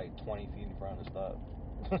brake like 20 feet in front of the stop.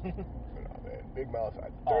 Nah, man. Big Mouth.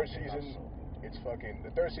 Third season. It's fucking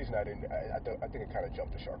the third season. I think it kind of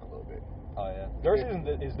jumped the shark a little bit. Oh yeah. Third season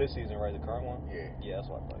is this season, right? The current one. Yeah. Yeah, that's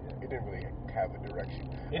what I thought. Yeah. It didn't really have a direction.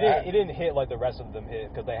 It didn't hit like the rest of them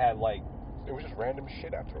hit because they had like. It was just random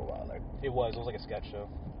shit after a while. Like It was like a sketch show.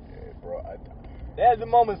 yeah, bro. They had the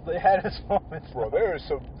moments. They had its moments. Bro, there's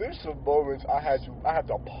some moments I had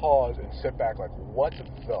to pause and sit back like, what the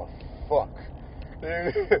fuck?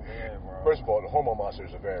 Yeah, bro. First of all, the homo monster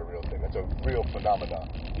is a very real thing. It's a real phenomenon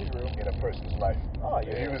in a person's life. Oh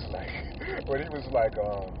yeah. And he was like, when he was like,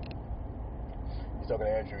 he's talking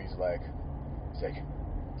to Andrew. He's like,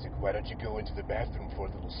 why don't you go into the bathroom for a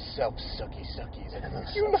little suckies? And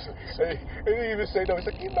he even say no. He's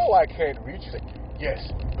like, I can't reach. He's like,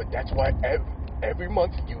 yes, but that's why every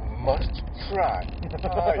month you must try.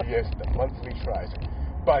 Yes, the monthly tries.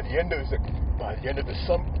 By the end of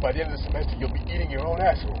the semester, you'll be eating your own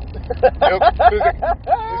asshole.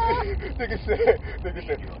 Nigga said,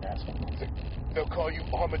 they'll call you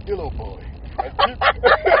Armadillo Boy.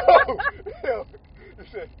 He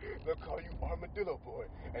said, they'll call you Armadillo Boy,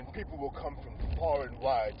 and people will come from far and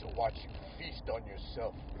wide to watch you feast on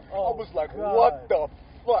yourself. I was like, God. what the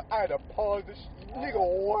fuck? I had to pause this. Nigga,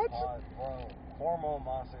 what? Bro, Hormone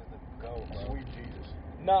Monster is the GOAT, bro. Sweet Jesus.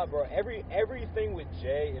 Nah, bro. Everything with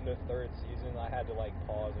Jay in the third season, I had to like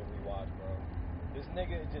pause and rewatch, bro. This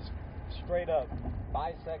nigga just straight up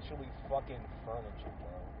bisexually fucking furniture,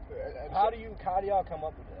 bro. How do y'all come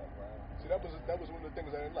up with that, bro? See, that was one of the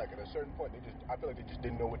things I didn't like. At a certain point, I feel like they just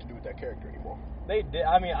didn't know what to do with that character anymore. They did.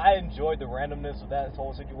 I mean, I enjoyed the randomness of that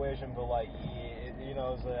whole situation, but like, yeah, you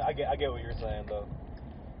know, I get what you're saying though.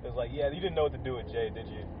 It's like, yeah, you didn't know what to do with Jay, did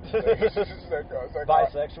you? It's like,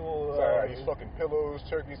 bisexual. He's fucking pillows,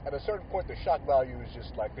 turkeys. At a certain point, the shock value is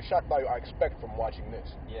just like the shock value I expect from watching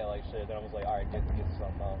this. Yeah, like shit. Then I was like, all right, get to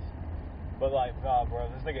something else. But like, nah, bro,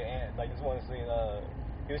 this nigga Ant, like, just want to see.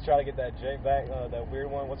 He was trying to get that Jay back, that weird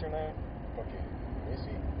one. What's her name? Fucking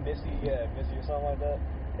Missy, yeah, Missy or something like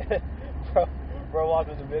that. bro walked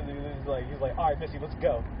into Missy. He's like, all right, Missy, let's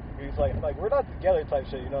go. He's like, we're not together type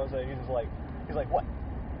shit. You know what I'm saying? He's like, what,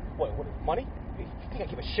 money? You think I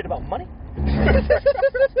give a shit about money?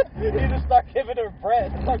 You just start giving her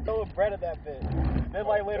bread, start throwing bread at that bitch. Then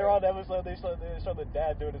like later on in the episode, they show the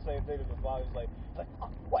dad doing the same thing as the father. He's like, oh,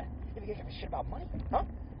 what? You give a shit about money, huh?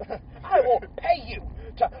 I will pay you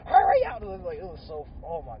to hurry out. It was so.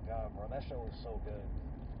 Oh my god, bro, that show was so good.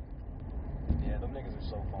 Yeah, them niggas are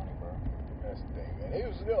so funny, bro. That's the thing, man. It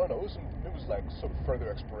was like some further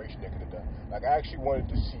exploration they could have done. Like I actually wanted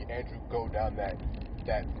to see Andrew go down that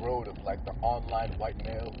road of like the online white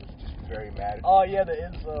male who's just very mad. Oh yeah, the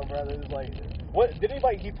incel, brother. It's like, what? Did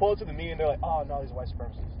anybody? He pulled to the meeting. They're like, oh no, these white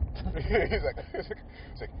supremacists. He's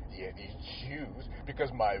like, yeah, these Jews,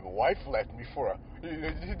 because my wife left me for he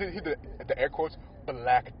did the air quotes,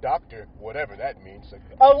 black doctor, whatever that means. Like,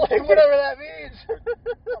 I'm like, whatever that means.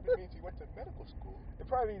 Probably means he went to medical school. It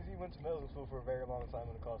probably means he went to medical school for a very long time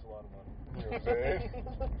and it cost a lot of money. You know what I'm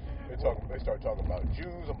saying? They start talking about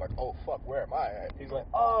Jews. I'm like, oh fuck, where am I at? He's like,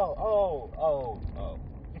 oh.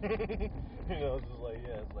 You know, it's just like,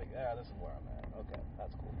 yeah, it's like, yeah, this is where I'm at. Okay,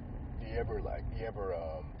 that's cool. Do you ever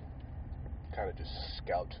kind of just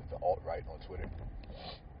scout the alt-right on Twitter?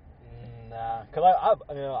 Nah, cause I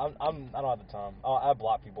don't have the time. I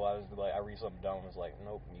block people. I just be like, I read something dumb. It's like,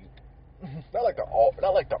 nope, mute. Not like the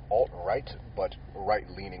alt-right, but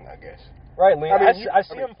right-leaning, I guess. Right, leaning. I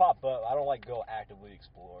see them pop up. I don't like go actively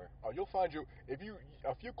explore. Oh, you'll find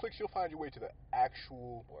a few clicks, you'll find your way to the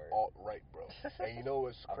actual alt-right, bro. And you know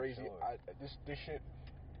what's crazy? Sure. This shit.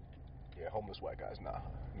 Yeah, homeless white guys, nah,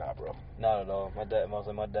 bro. Not at all. My dad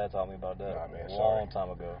taught me about that a long time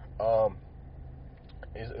ago.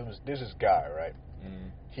 There's this guy, right?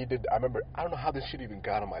 Mm. He did. I remember. I don't know how this shit even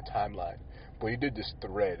got on my timeline, but he did this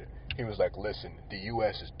thread. He was like, "Listen, the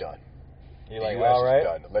U.S. is done. You're the like, U.S. all right. is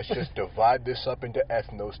done. Let's just divide this up into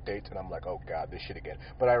ethno states." And I'm like, "Oh God, this shit again."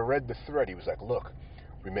 But I read the thread. He was like, "Look,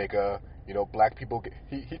 we make black people."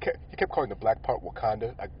 He kept calling the black part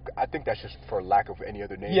Wakanda. I think that's just for lack of any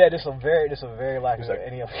other name. Yeah, just a very lack of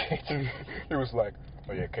any other name. He was like,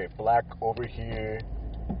 "Oh yeah, okay, black over here."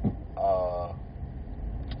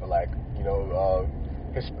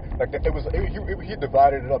 He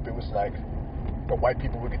divided it up. It was like the white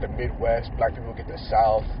people would get the Midwest, black people would get the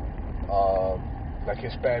South, like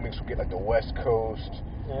Hispanics would get like the West Coast.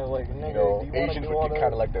 Yeah, like, Asians would get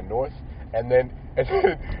kind of like the North, and then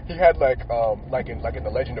he had like in the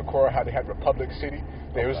Legend of Korra how they had Republic City.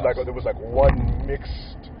 There was one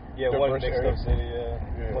mixed. Yeah, one mixed up city.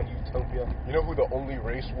 Yeah, one utopia. You know who the only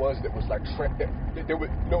race was that was like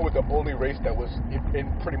the only race that was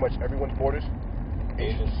in pretty much everyone's borders?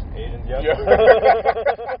 Asians, yeah.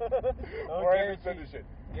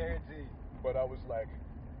 Guaranteed. But I was like,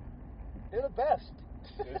 they're the best.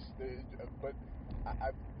 But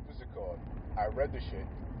what's it called? I read the shit,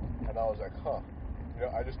 and I was like, huh. You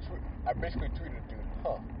know, I basically tweeted a dude,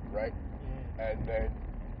 huh, right? Mm. And then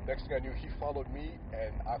next thing I knew, he followed me,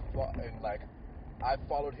 and I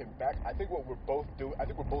followed him back. I think what we're both doing,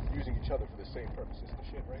 we're both using each other for the same purpose. Is the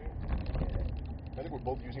shit right here? I think we're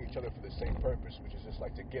both using each other for the same purpose, which is just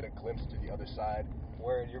like to get a glimpse to the other side.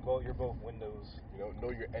 Where you're both windows. You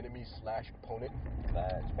know your enemy / opponent.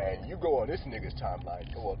 Facts, and you go on this nigga's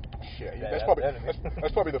timeline. Well, shit. Yeah, that's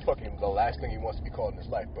probably the last thing he wants to be called in his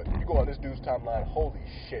life. But you go on this dude's timeline. Holy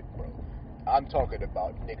shit, bro. I'm talking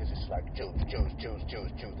about niggas. It's like Jews,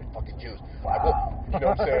 they fucking Jews. Wow. You know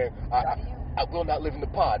what I'm saying? I will not live in the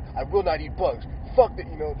pod. I will not eat bugs. Fuck that,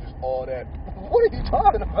 just all that. What are you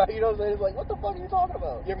talking about? You know what I'm saying? It's like, what the fuck are you talking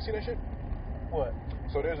about? You ever seen that shit? What?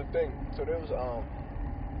 So there's a thing. So there was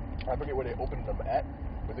I forget where they opened them at,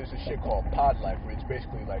 but there's a shit called pod life, where it's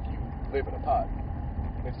basically like you live in a pod.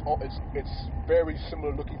 It's very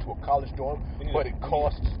similar looking to a college dorm, but it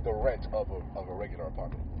costs the rent of a regular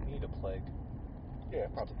apartment. We need a plague. Yeah,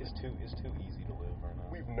 probably. It's too easy to live right now.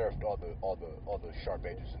 We've nerfed all the sharp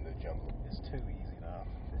edges in the jungle. It's too easy now.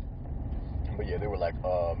 But yeah, they were like,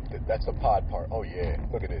 that's the pod part. Oh yeah,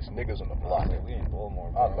 look at this, niggas on the block. We ain't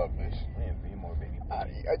Baltimore, bro. I love this. We ain't Baltimore, baby.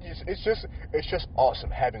 It's just awesome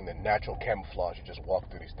having the natural camouflage to just walk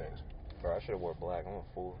through these things. Bro, I should have wore black. I'm a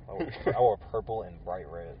fool. I wore purple and bright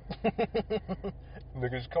red.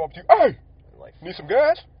 Niggas come up to you, hey, like, need some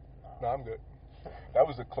gas? No, I'm good. That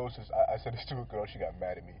was the closest. I said this to a girl. She got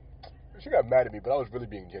mad at me. But I was really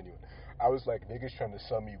being genuine. I was like, niggas trying to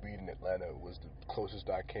sell me weed in Atlanta was the closest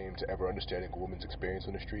I came to ever understanding a woman's experience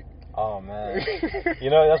on the street. Oh, man.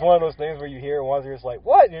 That's one of those things where you hear it once, you're just like,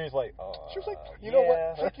 what? And you're just like, oh. She was like, you know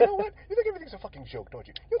what? She's like, you know what? You think everything's a fucking joke, don't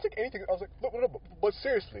you? You don't think anything. I was like, no, but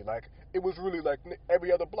seriously, like, it was really like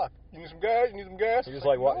every other block. You need some gas? You're just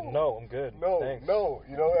like, what? No, I'm good. No, thanks. no.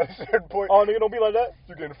 At a certain point. Oh, nigga, don't be like that.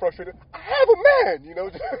 You're getting frustrated. I have a man,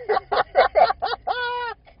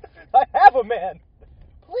 I have a man.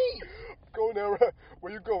 Please. Going there,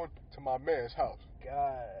 where you going? To my man's house.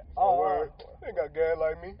 God. Oh, word. They ain't got gas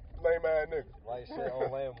like me. Lame ass nigga. Like shit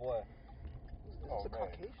on lame boy. Oh, It's a man.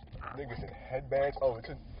 Caucasian. Niggas in headbands. Oh, I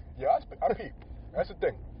peep. That's the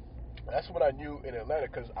thing. That's what I knew in Atlanta,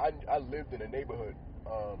 because I lived in a neighborhood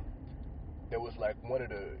that was like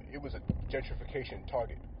it was a gentrification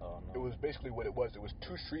target. Oh, no. It was basically what it was. It was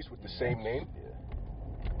two streets with the same name,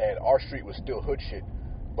 Yeah. and our street was still hood shit,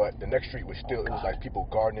 but the next street was still, it was like people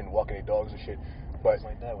gardening, walking their dogs and shit. But It's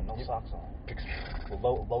like that with no socks on. With you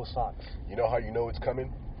low socks. know how you know it's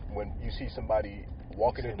coming? When you see somebody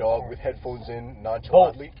walking their see dog more. with headphones in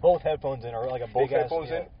nonchalantly. Both headphones in, or like a Both big ass. headphones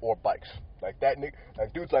Yeah. in, or bikes. Like that nigga,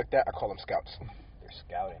 like dudes like that, I call them scouts. They're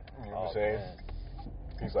scouting. You know what I'm saying? Man.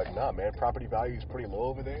 He's like, nah, man, property value is pretty low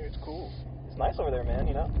over there. It's cool. It's nice over there, man.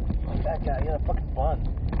 You know, like that guy. He had fucking fun.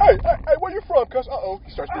 Hey, where you from, cuz?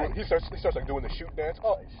 He starts like doing the shoot dance.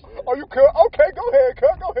 Oh, shit. you cut? Okay, go ahead,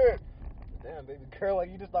 cut. Go ahead. Damn, baby girl, like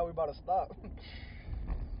you just thought we were about to stop.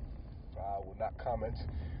 I will not comment.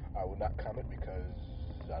 Because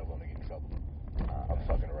I don't want to get in trouble. I'm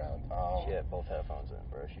fucking around. She had both headphones in,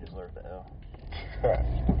 bro. She deserved the L.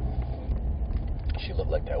 She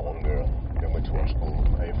looked like that one girl that went to our school.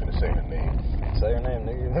 I ain't finna say her name. Say her name,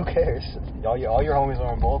 nigga. Who cares? All your homies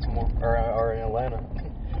are in Baltimore or in Atlanta.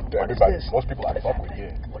 Everybody, most people I fuck with,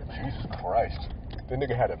 yeah. Jesus Christ. The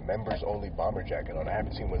nigga had a members only bomber jacket on. I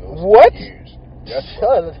haven't seen one of those What? in years. Yes,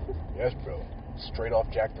 bro. Shut. Yes, bro. Straight off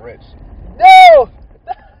Jack Threads. No!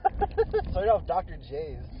 Straight off Dr.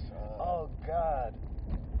 J's. Oh, God.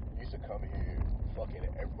 Used to come here fucking...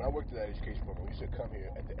 When I worked at that education program, we used to come here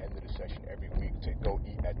at the end of the session every week to go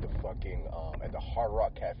eat at the fucking... at the Hard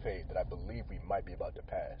Rock Cafe that I believe we might be about to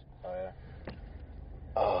pass. Oh, yeah?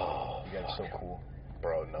 Oh, You guys are so cool.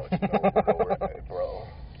 Bro, no, nowhere, bro.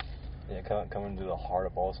 Yeah, come into the heart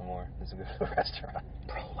of Baltimore. It's a good restaurant.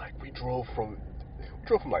 Bro, like, we drove from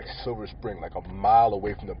like Silver Spring, like a mile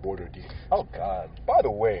away from the border of DC. Oh, God. By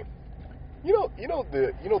the way, you know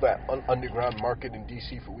that underground market in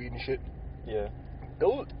DC for weed and shit? Yeah.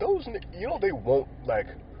 Those they won't, like,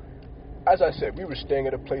 as I said, we were staying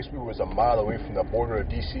at a place, we was a mile away from the border of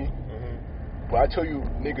DC. Mm-hmm. When I tell you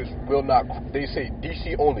niggas will not, they say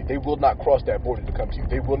DC only, they will not cross that border to come to you.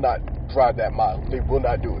 They will not drive that mile. They will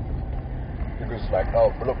not do it. Niggas like,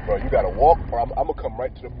 oh, but look, bro, you gotta walk, or I'm gonna come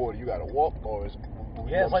right to the border. You gotta walk, or it's...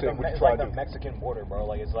 Yeah, it's like the Mexican border, bro.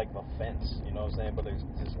 Like, it's like a fence, you know what I'm saying? But there's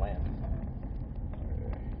just land.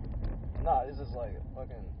 Nah, it's just like,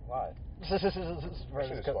 fucking, why?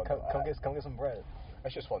 Come get some bread.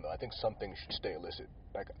 That's just fun, though. I think some things should stay illicit.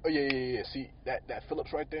 Like, oh, yeah. See, that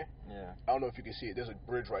Phillips right there? Yeah. I don't know if you can see it. There's a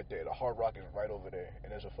bridge right there. The Hard Rock is right over there.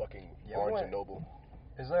 And there's a fucking Barnes & Noble.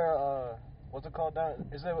 Is there, what's it called down?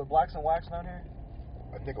 Is there a Blacks and Wax down here?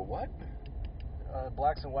 A nigga what?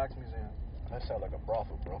 Blacks and Wax Museum. That sounds like a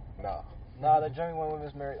brothel, bro. Nah. Nah, the joint one with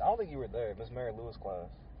Miss Mary. I don't think you were there. Miss Mary Lewis class.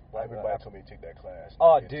 Everybody told me to take that class.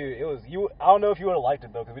 Oh, dude, it was you. I don't know if you would have liked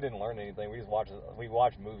it though, because we didn't learn anything. We just watched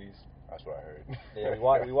movies. That's what I heard. Yeah,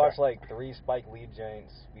 we watched like 3 Spike Lee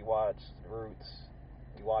joints. We watched Roots.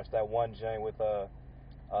 We watched that one joint with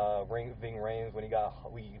Ving Rhames when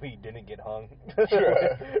he didn't get hung.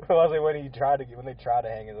 Was it when they tried to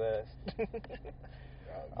hang his ass?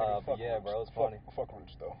 But yeah, Roots. bro, it's funny. Fuck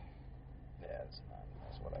Roots though. Yeah, it's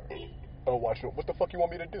whatever. Oh, watch it. What the fuck you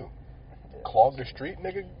want me to do? Yeah. Clog the street,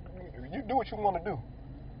 nigga? You do what you want to do.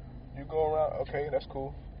 You go around. Okay, that's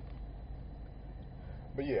cool.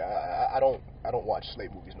 But yeah, I don't watch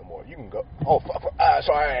slave movies no more. You can go. Oh fuck!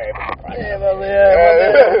 Sorry.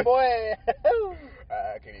 Yeah, boy.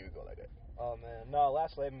 I can't even go like that. Oh man, no.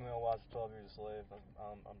 Last slave movie I watched, 12 Years a Slave.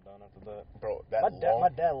 I'm done after that. Bro, my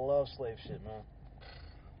dad loves slave shit, man.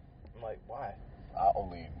 I'm like, why?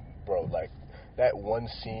 Like that one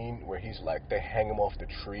scene where he's like, they hang him off the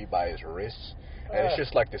tree by his wrists, and it's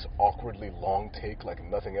just like this awkwardly long take, like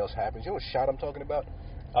nothing else happens. You know what shot I'm talking about?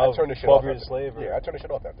 I turned the shit 12 off. Years a Slave. Yeah, I turned the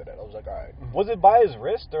shit off after that. I was like, all right. Was it by his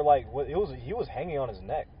wrist or like he was hanging on his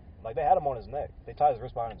neck? Like they had him on his neck. They tied his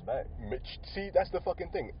wrist behind his back. See, that's the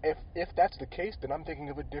fucking thing. If that's the case, then I'm thinking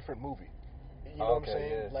of a different movie. You know what I'm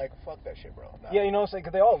saying? Yeah. Like, fuck that shit, bro. Nah. Yeah, you know what I'm saying?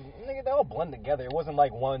 Because they all blend together. It wasn't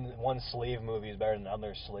like one slave movie is better than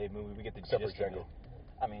another slave movie. We get the Except for gist of Django. it.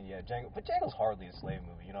 I mean, yeah, Django. But Django's hardly a slave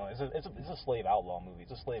movie. You know, it's a slave outlaw movie.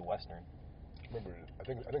 It's a slave western. Remember, I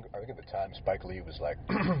think at the time Spike Lee was like,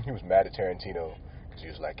 he was mad at Tarantino because he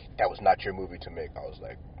was like, that was not your movie to make. I was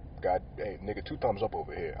like, God, hey, nigga, 2 thumbs up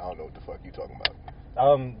over here. I don't know what the fuck you talking about.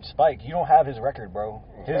 Spike, you don't have his record, bro.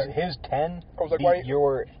 His 10 I was like, beat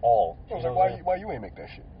your all. I was like, why you ain't make that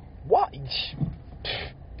shit? Why?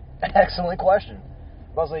 Excellent question.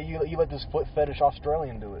 I was like, you let this foot fetish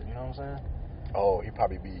Australian do it. You know what I'm saying? Oh, he'd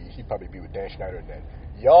probably be with Dan Schneider and then.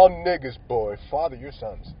 Y'all niggas, boy, father your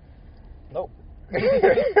sons. Nope.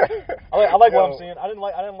 I like what I'm seeing. I didn't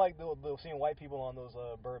like the seeing white people on those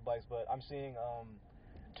bird bikes, but I'm seeing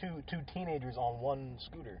two teenagers on one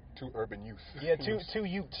scooter. Two urban youth. Yeah, two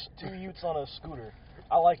Utes on a scooter.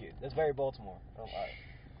 I like it. That's very Baltimore. I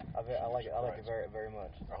like it. I like it very, very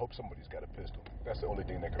much. I hope somebody's got a pistol. That's the only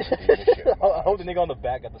thing that can redeem this shit. I hope the nigga on the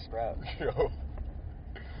back got the strap. Yo,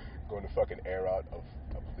 going to fucking air out of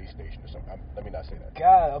a police station or something. Let me not say that.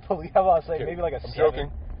 God, a police. How about I say maybe like a? I'm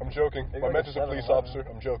joking. Maybe My like mentor's a police officer.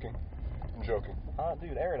 I'm joking.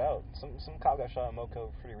 Dude, air it out. Some cop got shot in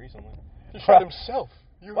Moco pretty recently. He shot himself.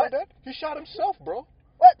 You What? heard that? He shot himself, bro.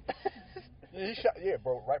 What? Yeah,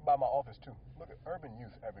 bro, right by my office too. Look at urban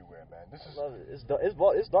youth everywhere, man. This is Love it.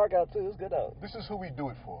 It's dark out too. It's good out. This is who we do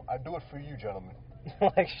it for. I do it for you, gentlemen.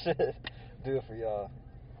 Like shit. Do it for y'all.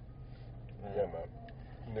 Man. Yeah, man.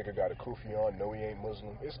 Nigga got a kufi on. No, he ain't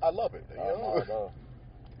Muslim. I love it. You know? No.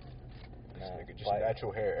 This nigga just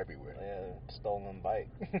natural hair everywhere. Yeah, stolen bike.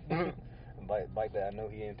 Bike that I know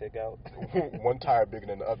he ain't take out. One tire bigger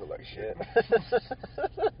than the other, like shit.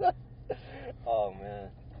 Oh man.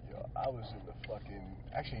 I was in the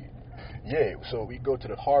so we go to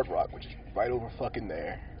the Hard Rock, which is right over fucking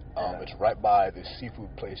there. It's right by this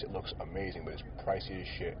seafood place. It looks amazing, but it's pricey as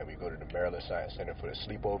shit. And we go to the Maryland Science Center for the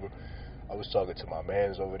sleepover. I was talking to my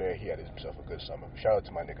mans over there. He had himself a good summer. Shout out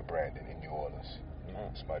to my nigga Brandon in New Orleans.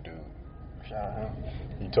 That's my dude. Shout out him.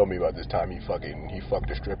 He told me about this time he fucked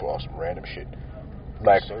a stripper off some random shit.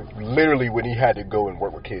 Like, literally, when he had to go and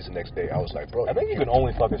work with kids the next day, I was like, bro. I think you can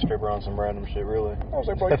only fuck a stripper on some random shit, really. I was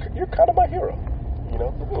like, bro, you're kind of my hero, you know?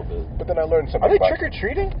 A little bit. But then I learned something. Are they about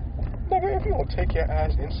trick-or-treating? Nigga, if you don't take your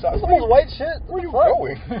ass inside. This is white shit. Where you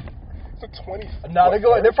going? It's a 20. No,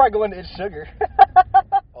 they're probably going to It's Sugar.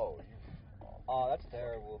 Oh, that's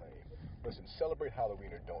terrible. Listen, celebrate Halloween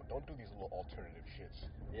or don't. Don't do these little alternative shits.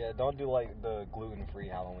 Yeah, don't do like the gluten-free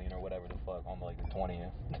Halloween or whatever the fuck on like the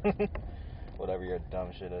 20th. Whatever your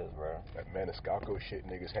dumb shit is, bro. That Maniscalco shit,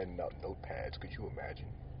 niggas handing out notepads. Could you imagine?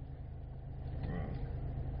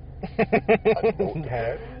 A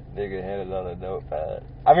notepad? Nigga handed out a notepad.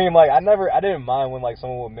 I mean, like, I didn't mind when like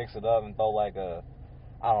someone would mix it up and throw like I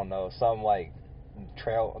don't know, some like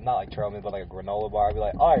not like trail mix, but like a granola bar. I'd be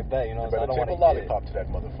like, all right, bet, you know, you I don't want to take a lollipop to that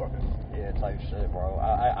motherfucker. Yeah, type shit, bro.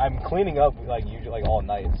 I'm cleaning up like usually like all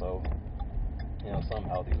night, so you know, some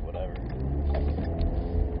healthy, whatever.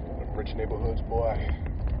 Rich neighborhoods, boy.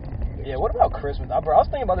 Yeah, what about Christmas? Bro, I was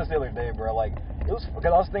thinking about this the other day, bro. Like, it was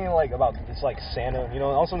because I was thinking like about this like Santa, you know,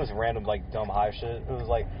 also this random like dumb hive shit. It was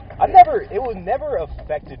like it was never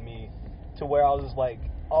affected me to where I was just like,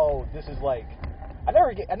 oh, this is like, I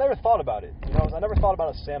never thought about it. You know, I never thought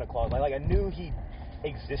about a Santa Claus. Like I knew he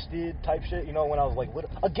existed, type shit. You know, when I was like, little.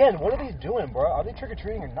 Again, what are they doing, bro? Are they trick or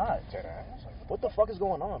treating or not? What the fuck is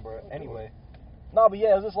going on, bro? Anyway, no, but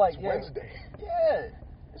yeah, it was just like Wednesday. Yeah.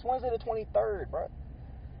 It's Wednesday the 23rd, bro.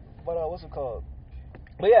 But what's it called?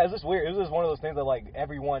 But yeah, it's just weird. It was just one of those things that like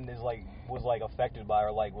everyone was like affected by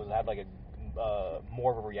or like had like a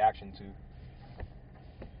more of a reaction to.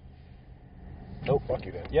 Nope. Fuck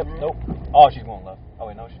you then. Yep. Nope. Oh, she's going left. Oh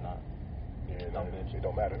wait, no, she's not. Yeah, No, bitch. It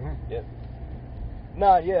don't matter. Yep.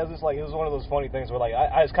 Nah, yeah, it was one of those funny things where like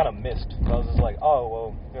I just kind of missed. So I was just like, oh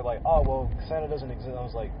well, they're like, oh well, Santa doesn't exist. I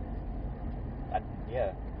was like,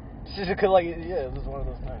 yeah. Cause like, yeah, it was one of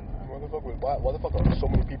those times. Why the fuck are so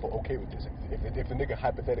many people okay with this? If the nigga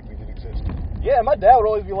hypothetically did exist. Yeah, my dad would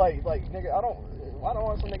always be like, nigga, I don't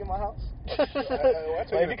want some nigga in my house.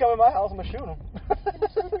 If he come in my house, I'm gonna shoot him.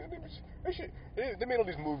 They made all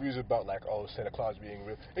these movies about like, oh, Santa Claus being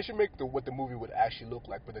real. They should make what the movie would actually look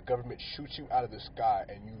like, but the government shoots you out of the sky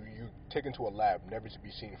and you taken to a lab, never to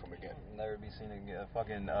be seen from again. Never be seen again. A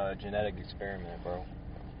fucking genetic experiment, bro.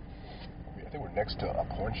 I think we're next to a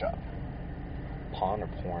porn shop. Pawn or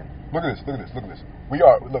porn? Look at this. We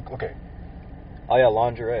are, okay. Oh yeah,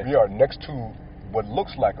 lingerie. We are next to what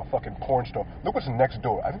looks like a fucking porn store. Look what's next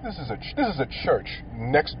door. I think this is a church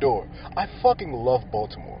next door. I fucking love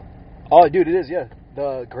Baltimore. Oh, dude, it is, yeah.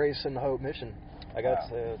 The Grace and Hope Mission. I got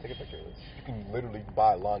to take a picture of this. You can literally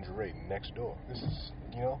buy lingerie next door. This is,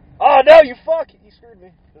 you know. Oh no, you fuck! You screwed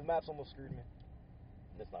me. The maps almost screwed me.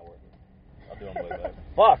 It's not working. I'll do them way back.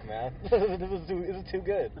 Fuck, man. This is too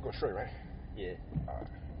good. We're going straight, right? Yeah. Alright.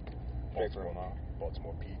 Straight for a mile.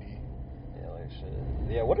 Baltimore PD. Yeah, like shit.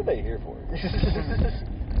 Yeah, what are they here for?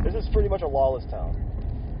 This is pretty much a lawless town.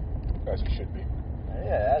 As it should be.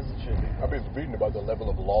 Yeah, as it should be. I've been reading about the level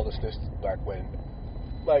of lawlessness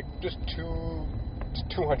just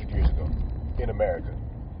 200 years ago in America.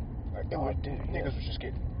 Like, dude, niggas was just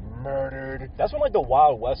getting murdered. That's when like the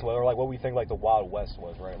Wild West was, or like what we think like the Wild West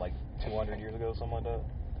was, right? Like 200 years ago, something like that.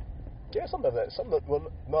 Yeah, something like that.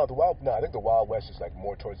 I think the Wild West is like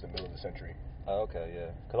more towards the middle of the century. Oh, okay,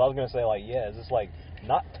 yeah. Because I was gonna say like, yeah, it's just like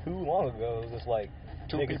not too long ago. It was just like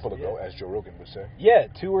Two people ago, as Joe Rogan would say. Yeah,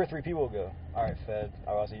 2 or 3 people ago. All right, Fed.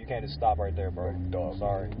 All right, so you can't just stop right there, bro. Like, dog.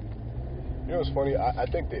 Sorry. You know what's funny? I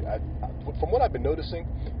think that from what I've been noticing,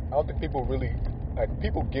 I don't think people really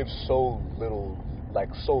people give so little,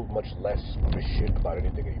 so much less of a shit about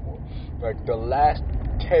anything anymore. Like the last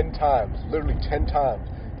 10 times, literally 10 times,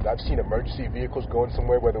 that I've seen emergency vehicles going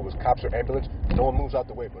somewhere, whether it was cops or ambulance, no one moves out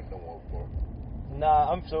the way, but no one.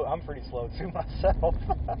 Nah, I'm pretty slow too myself.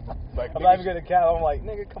 Like, I'm not even gonna cap. I'm like,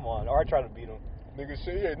 nigga, come on. Or I try to beat him. Niggas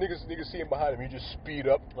see him behind him. You just speed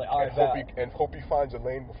up like, all right, and hope he finds a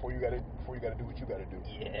lane before you gotta do what you gotta do.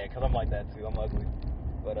 Yeah, because I'm like that too. I'm ugly.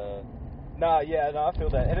 But I feel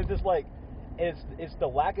that, and it's just like it's the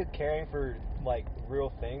lack of caring for like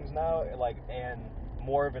real things now, like, and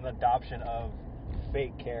more of an adoption of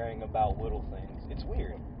fake caring about little things. It's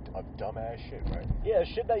weird. Of dumbass shit, right? Yeah,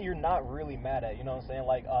 shit that you're not really mad at. You know what I'm saying?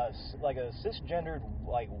 Like a cisgendered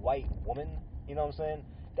like white woman. You know what I'm saying?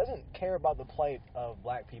 Doesn't care about the plight of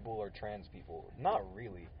black people or trans people. Not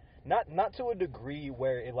really. Not to a degree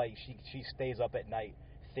where it like she stays up at night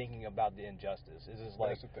thinking about the injustice. It's just like,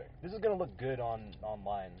 that's the thing. This is gonna look good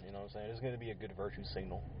online. You know what I'm saying? It's gonna be a good virtue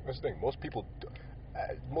signal. That's the thing. Most people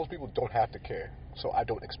don't have to care, so I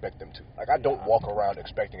don't expect them to. Like, I don't walk around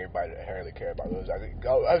expecting everybody to inherently care about those. I was like,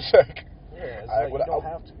 yeah, it's like you don't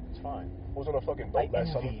have to. It's fine. I was on a fucking boat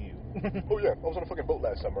last summer. You. Oh yeah, I was on a fucking boat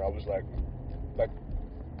last summer. I was like,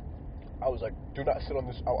 do not sit on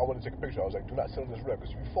this. I wanted to take a picture. I was like, do not sit on this wreck,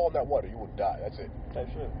 because if you fall in that water, you will die. That's it. Type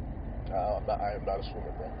shit. I am not a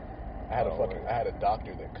swimmer, bro. I had a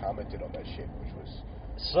doctor that commented on that shit, which was.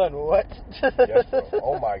 Son, what? Yes, bro.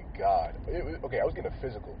 Oh my God. Okay, I was getting a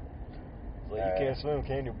physical. Like, you can't swim,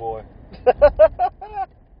 can you, boy?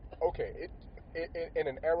 Okay, in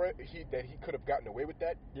an era that he could have gotten away with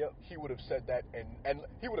that. Yep. He would have said that, and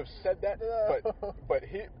he would have said that, but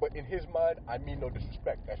in his mind, I mean no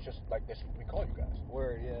disrespect. That's what we call you guys.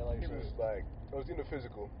 Word, yeah, like. He was like, I was in the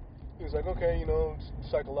physical. He was like, okay,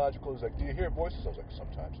 psychological. He's like, do you hear voices? I was like,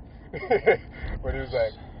 sometimes. But he was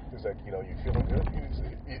like, you feeling good? Type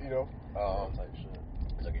shit.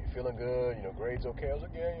 He's like, are you feeling good? Grades okay? I was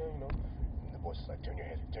like, yeah. And the voice is like, turn your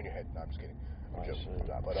head. No, I'm just kidding. I'm joking.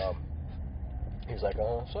 But he's like,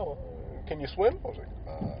 so, can you swim? I was like,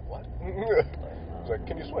 what? He's like,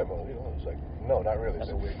 can you swim? I was like, no, not really. That's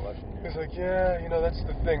a weird question. Yeah. He's like, yeah, that's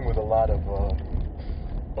the thing with a lot of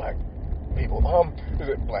black people. Is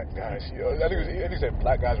it black guys? I think he said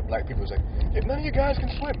black guys or black people. He's like, yeah, none of you guys can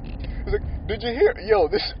swim. He's like, did you hear? Yo,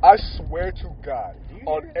 this, I swear to God,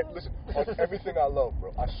 on everything I love,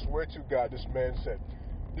 bro. I swear to God, this man said,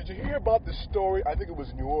 did you hear about the story? I think it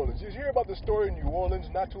was New Orleans. Did you hear about the story in New Orleans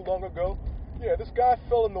not too long ago? Yeah, this guy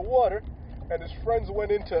fell in the water, and his friends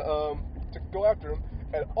went in to go after him,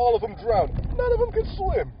 and all of them drowned. None of them could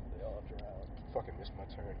swim. They all drowned. Fucking missed my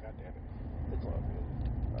turn. God damn it. It's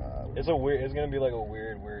all good. It's gonna be like a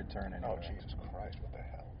weird turn. Anyway. Oh Jesus Christ! What the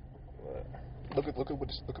hell? What? Look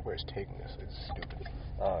at where it's taking us. It's stupid.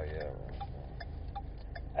 Oh yeah.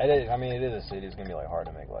 It is a city. It's gonna be like hard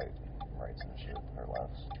to make like rights and shit or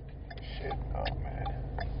lefts. Shit. Oh man.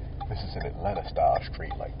 This is an Atlanta style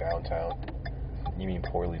street, like downtown. You mean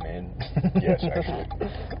poorly made? Yes, actually,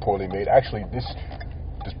 poorly made. Actually,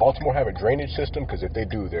 does Baltimore have a drainage system? Because if they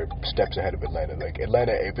do, they're steps ahead of Atlanta. Like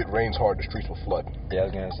Atlanta, if it rains hard, the streets will flood. Yeah, I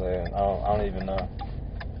was gonna say. I don't even know.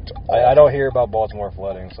 I don't hear about Baltimore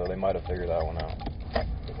flooding, so they might have figured that one out.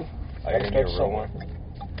 Are you gonna be a real one?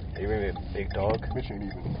 Are you gonna be a big dog? Bitch ain't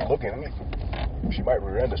even looking. She might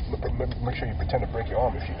rear-end us. Make sure you pretend to break your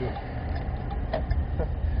arm if you do.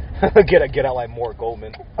 Get out like Mort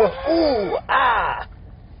Goldman. Ooh, ah!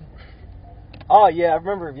 Oh yeah, I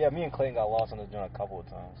remember. Yeah, me and Clayton got lost on this joint a couple of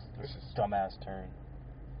times. This is dumbass turn.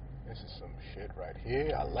 This is some shit right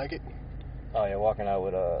here. I like it. Oh yeah, walking out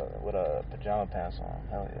with a pajama pants on.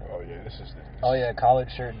 Hell yeah. Oh yeah, this is. Oh yeah, collared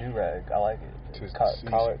shirt, do rag. I like it. Tis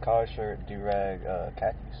Collared shirt, do rag,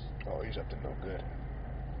 khakis. Oh, he's up to no good.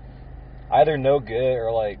 Either no good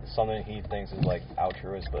or like something he thinks is like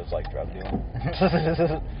altruist, but it's like drug dealing.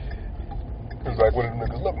 It's like one of the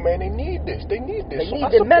niggas. Look, man, they need this. They need this. They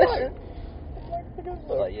need the medicine.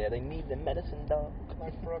 Like, yeah, they need the medicine, dog.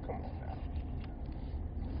 Like, bro, come on now.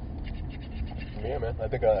 Yeah, man. I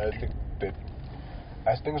think that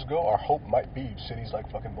as things go, our hope might be cities like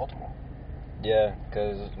fucking Baltimore. Yeah,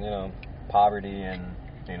 because poverty and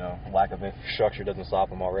You know, lack of infrastructure doesn't stop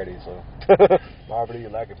them already. So. Poverty,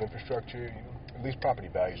 lack of infrastructure, at least property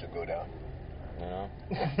values will go down. You know.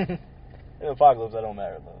 In the apocalypse, that don't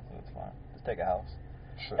matter though. So it's fine. Just take a house.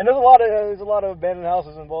 Sure. And there's a lot of abandoned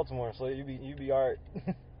houses in Baltimore, so you be alright.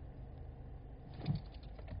 You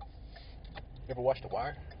ever watched The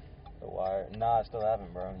Wire? The Wire? Nah, I still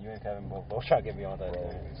haven't, bro. You and Kevin both trying to get me on that. Bro,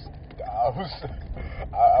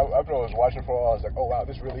 after I was watching for a while, I was like, oh wow,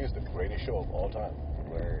 this really is the greatest show of all time.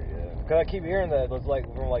 Where, yeah. Cause I keep hearing that. It's like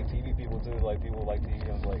from like TV people too. Like people like TV.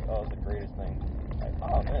 I was like, oh, it's the greatest thing. Like,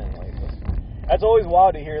 oh man, like that's always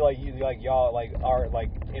wild to hear. Like you, like y'all, like our,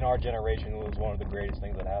 like in our generation, it was one of the greatest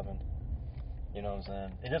things that happened. You know what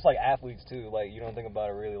I'm saying? And just like athletes too. Like you don't think about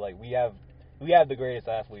it really. Like we have the greatest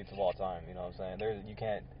athletes of all time. You know what I'm saying? You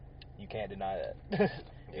can't deny that.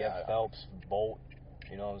 You have Phelps, Bolt.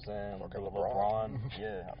 You know what I'm saying? LeBron.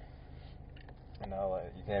 Yeah. You know,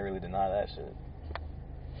 like, you can't really deny that shit.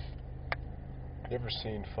 You ever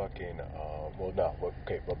seen fucking, but we'll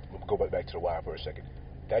go back to The Wire for a second.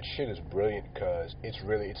 That shit is brilliant because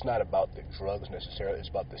it's not about the drugs necessarily, it's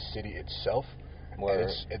about the city itself. And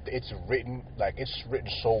it's written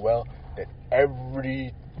so well that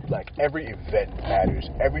every event matters.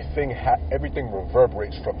 Everything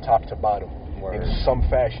reverberates from top to bottom in some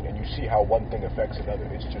fashion, and you see how one thing affects another.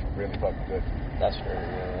 It's just really fucking good. That's great.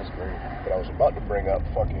 Yeah, that's great. But I was about to bring up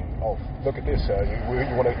look at this. You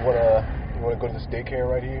wanna go to this daycare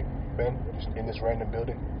right here, Ben? Just in this random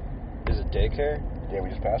building. Is it daycare? Yeah, we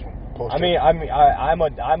just passed one.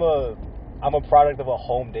 I'm a product of a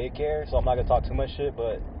home daycare, so I'm not gonna talk too much shit.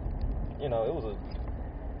 But you know, it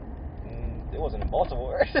wasn't in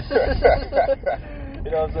Baltimore. You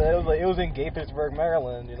know what I'm saying? It was in Gaithersburg,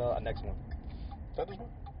 Maryland. You know, next one. Is that this one?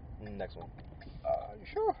 Next one. You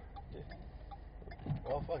sure? Yeah.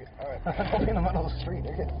 Well, fuck it. All right. I'm in the middle of the street,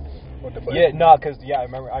 nigga. What the fuck? Yeah, no, cause I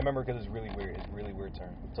remember because it's really weird. It's a really weird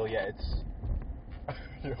turn. So yeah, it's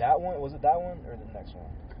that one. Was it that one or the next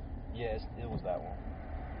one? Yeah, it was that one.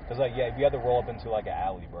 Cause like you had to roll up into like an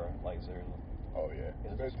alley, bro. Like seriously. Oh yeah.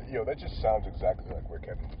 That just sounds exactly like where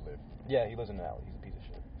Kevin would live. Yeah, he lives in an alley. He's a piece of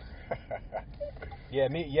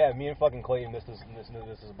shit. Me and fucking Clayton missed this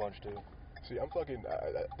a bunch too. See, I'm fucking.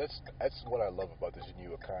 That's what I love about this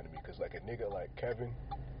new economy, because like a nigga like Kevin,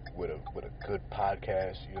 with a good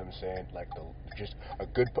podcast, you know what I'm saying? Like just a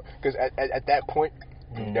good, because at that point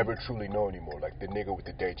you never truly know anymore. Like the nigga with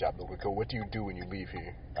the day job, what do you do when you leave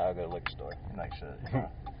here? I go to the liquor store. Nice shit.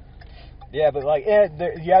 Yeah, but like it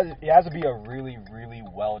has to be a really, really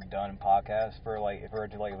well done podcast for a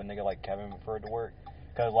nigga like Kevin for it to work.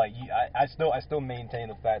 Because like I still maintain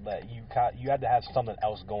the fact that you had to have something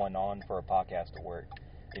else going on for a podcast to work.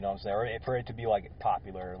 You know what I'm saying? Or for it to be like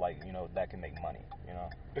popular, like, you know, that can make money. You know.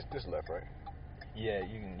 It's this left, right? Yeah,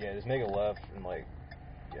 you can. Yeah, this nigga left and like,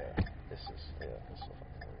 this is so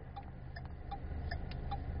fucking weird.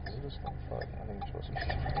 Is it this one? Fuck, I think it's supposed to be.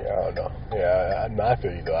 Yeah, I don't know. Yeah, I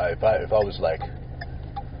feel you though. If I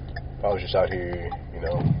was just out here, you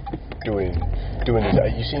know, doing these.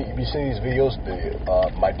 You seen these videos,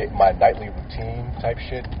 my nightly routine type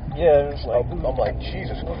shit? Yeah, it's like I'm like,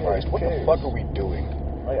 Jesus Christ, what the fuck are we doing?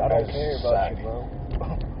 Like, I don't care about you, bro.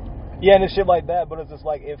 Yeah, and it's shit like that. But it's just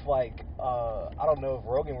like, if like I don't know, if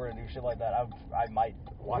Rogan were to do shit like that, I might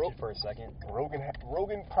watch it for a second.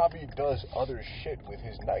 Rogan probably does other shit with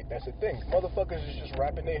his night. That's the thing. Motherfuckers is just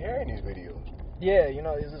wrapping their hair in these videos. Yeah, you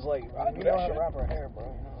know, it's just like, we know how to wrap our hair, bro.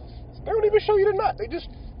 You know, they don't even show you the knot. They just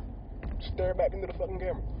stare back into the fucking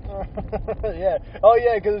camera. Yeah. Oh,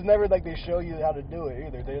 yeah, because it's never like they show you how to do it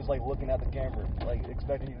either. They're just like looking at the camera, like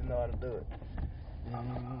expecting you to know how to do it.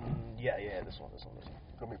 Yeah, this one.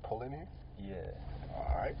 Let me pull in here? Yeah.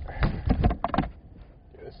 Alright.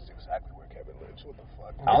 Yeah, this is exactly where Kevin lives. What the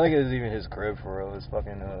fuck? I don't think it was even his crib for real. It's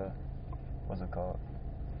fucking, what's it called?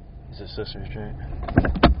 It's his sister's joint.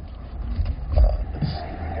 Let's see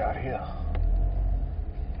what we got here.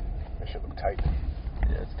 That shit look tight.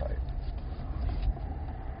 Yeah, it's tight.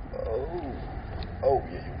 Oh,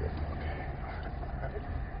 yeah, you good.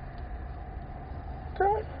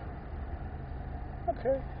 Okay.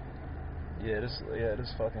 Okay. Yeah,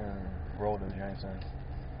 this fucking rolled the joints in.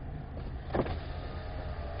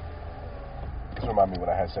 This reminds me when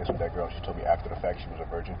I had sex with that girl. She told me after the fact she was a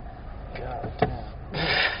virgin. God damn.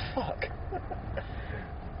 Fuck.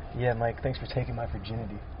 Yeah, Mike, thanks for taking my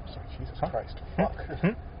virginity. So, Jesus Christ. Fuck.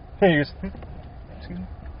 Hey, excuse me?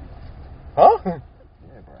 Huh?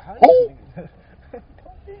 Yeah, bro. How Who?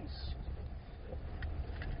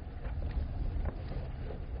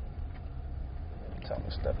 Tell him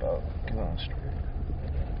to step out. Get on straight.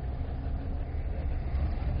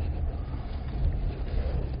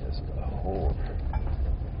 Just a whore.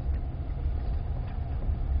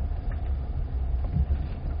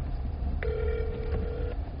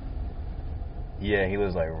 Yeah, he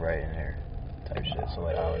was like right in here, type shit. So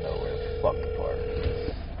like I don't know where the fuck to park.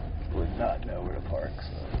 Would not know where to park.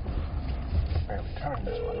 So. Man, we turned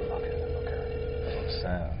this motherfucker. Okay. That's what I'm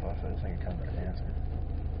saying. What if this nigga comes to the answer?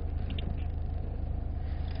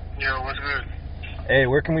 Yo, what's good? Hey,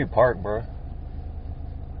 where can we park, bro?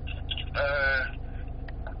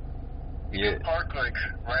 You can park like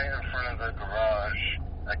right in front of the garage.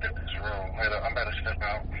 I get this room. I'm about to step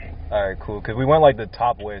out. All right, cool. Cause we went like the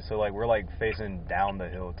top way, so like we're like facing down the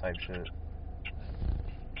hill type shit. Alright,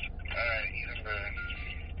 even better.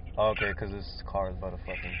 Okay, cause this car is about to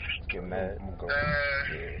fucking get mad. I'm gonna go.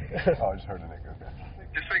 Yeah. Oh, I just heard a nigga. Okay.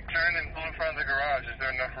 Just like turn and go in front of the garage. Is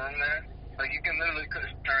there enough room there? Like you can literally turn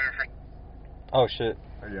in front. Oh shit.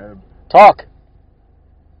 Yeah. Talk.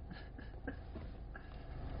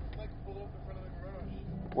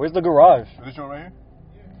 Where's the garage? Is this joint right here?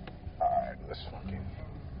 Yeah. Alright, let's fucking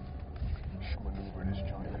maneuver this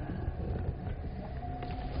joint.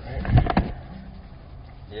 Right.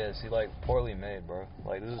 Yeah, see, like poorly made, bro.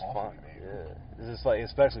 Like this is Awfully fun. made. Yeah, this is like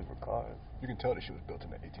especially for cars. You can tell this shit was built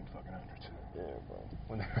in the 1800s too. Yeah, bro.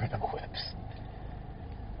 When they were in the whips.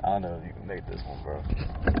 I don't know if you can make this one, bro.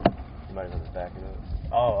 You might have to back it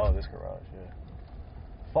up. Oh, this garage, yeah.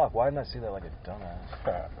 Fuck, why didn't I see that like a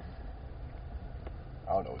dumbass?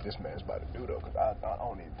 I don't know what this man's about to do though, cause I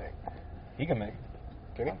don't even think. He can make it.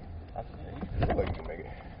 Can he? Yeah, I feel like he can make it.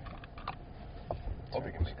 Hope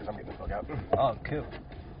he can make it, cause I'm getting the fuck out. Oh, cool.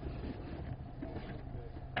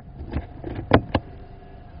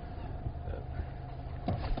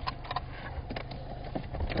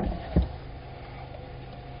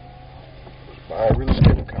 Alright, really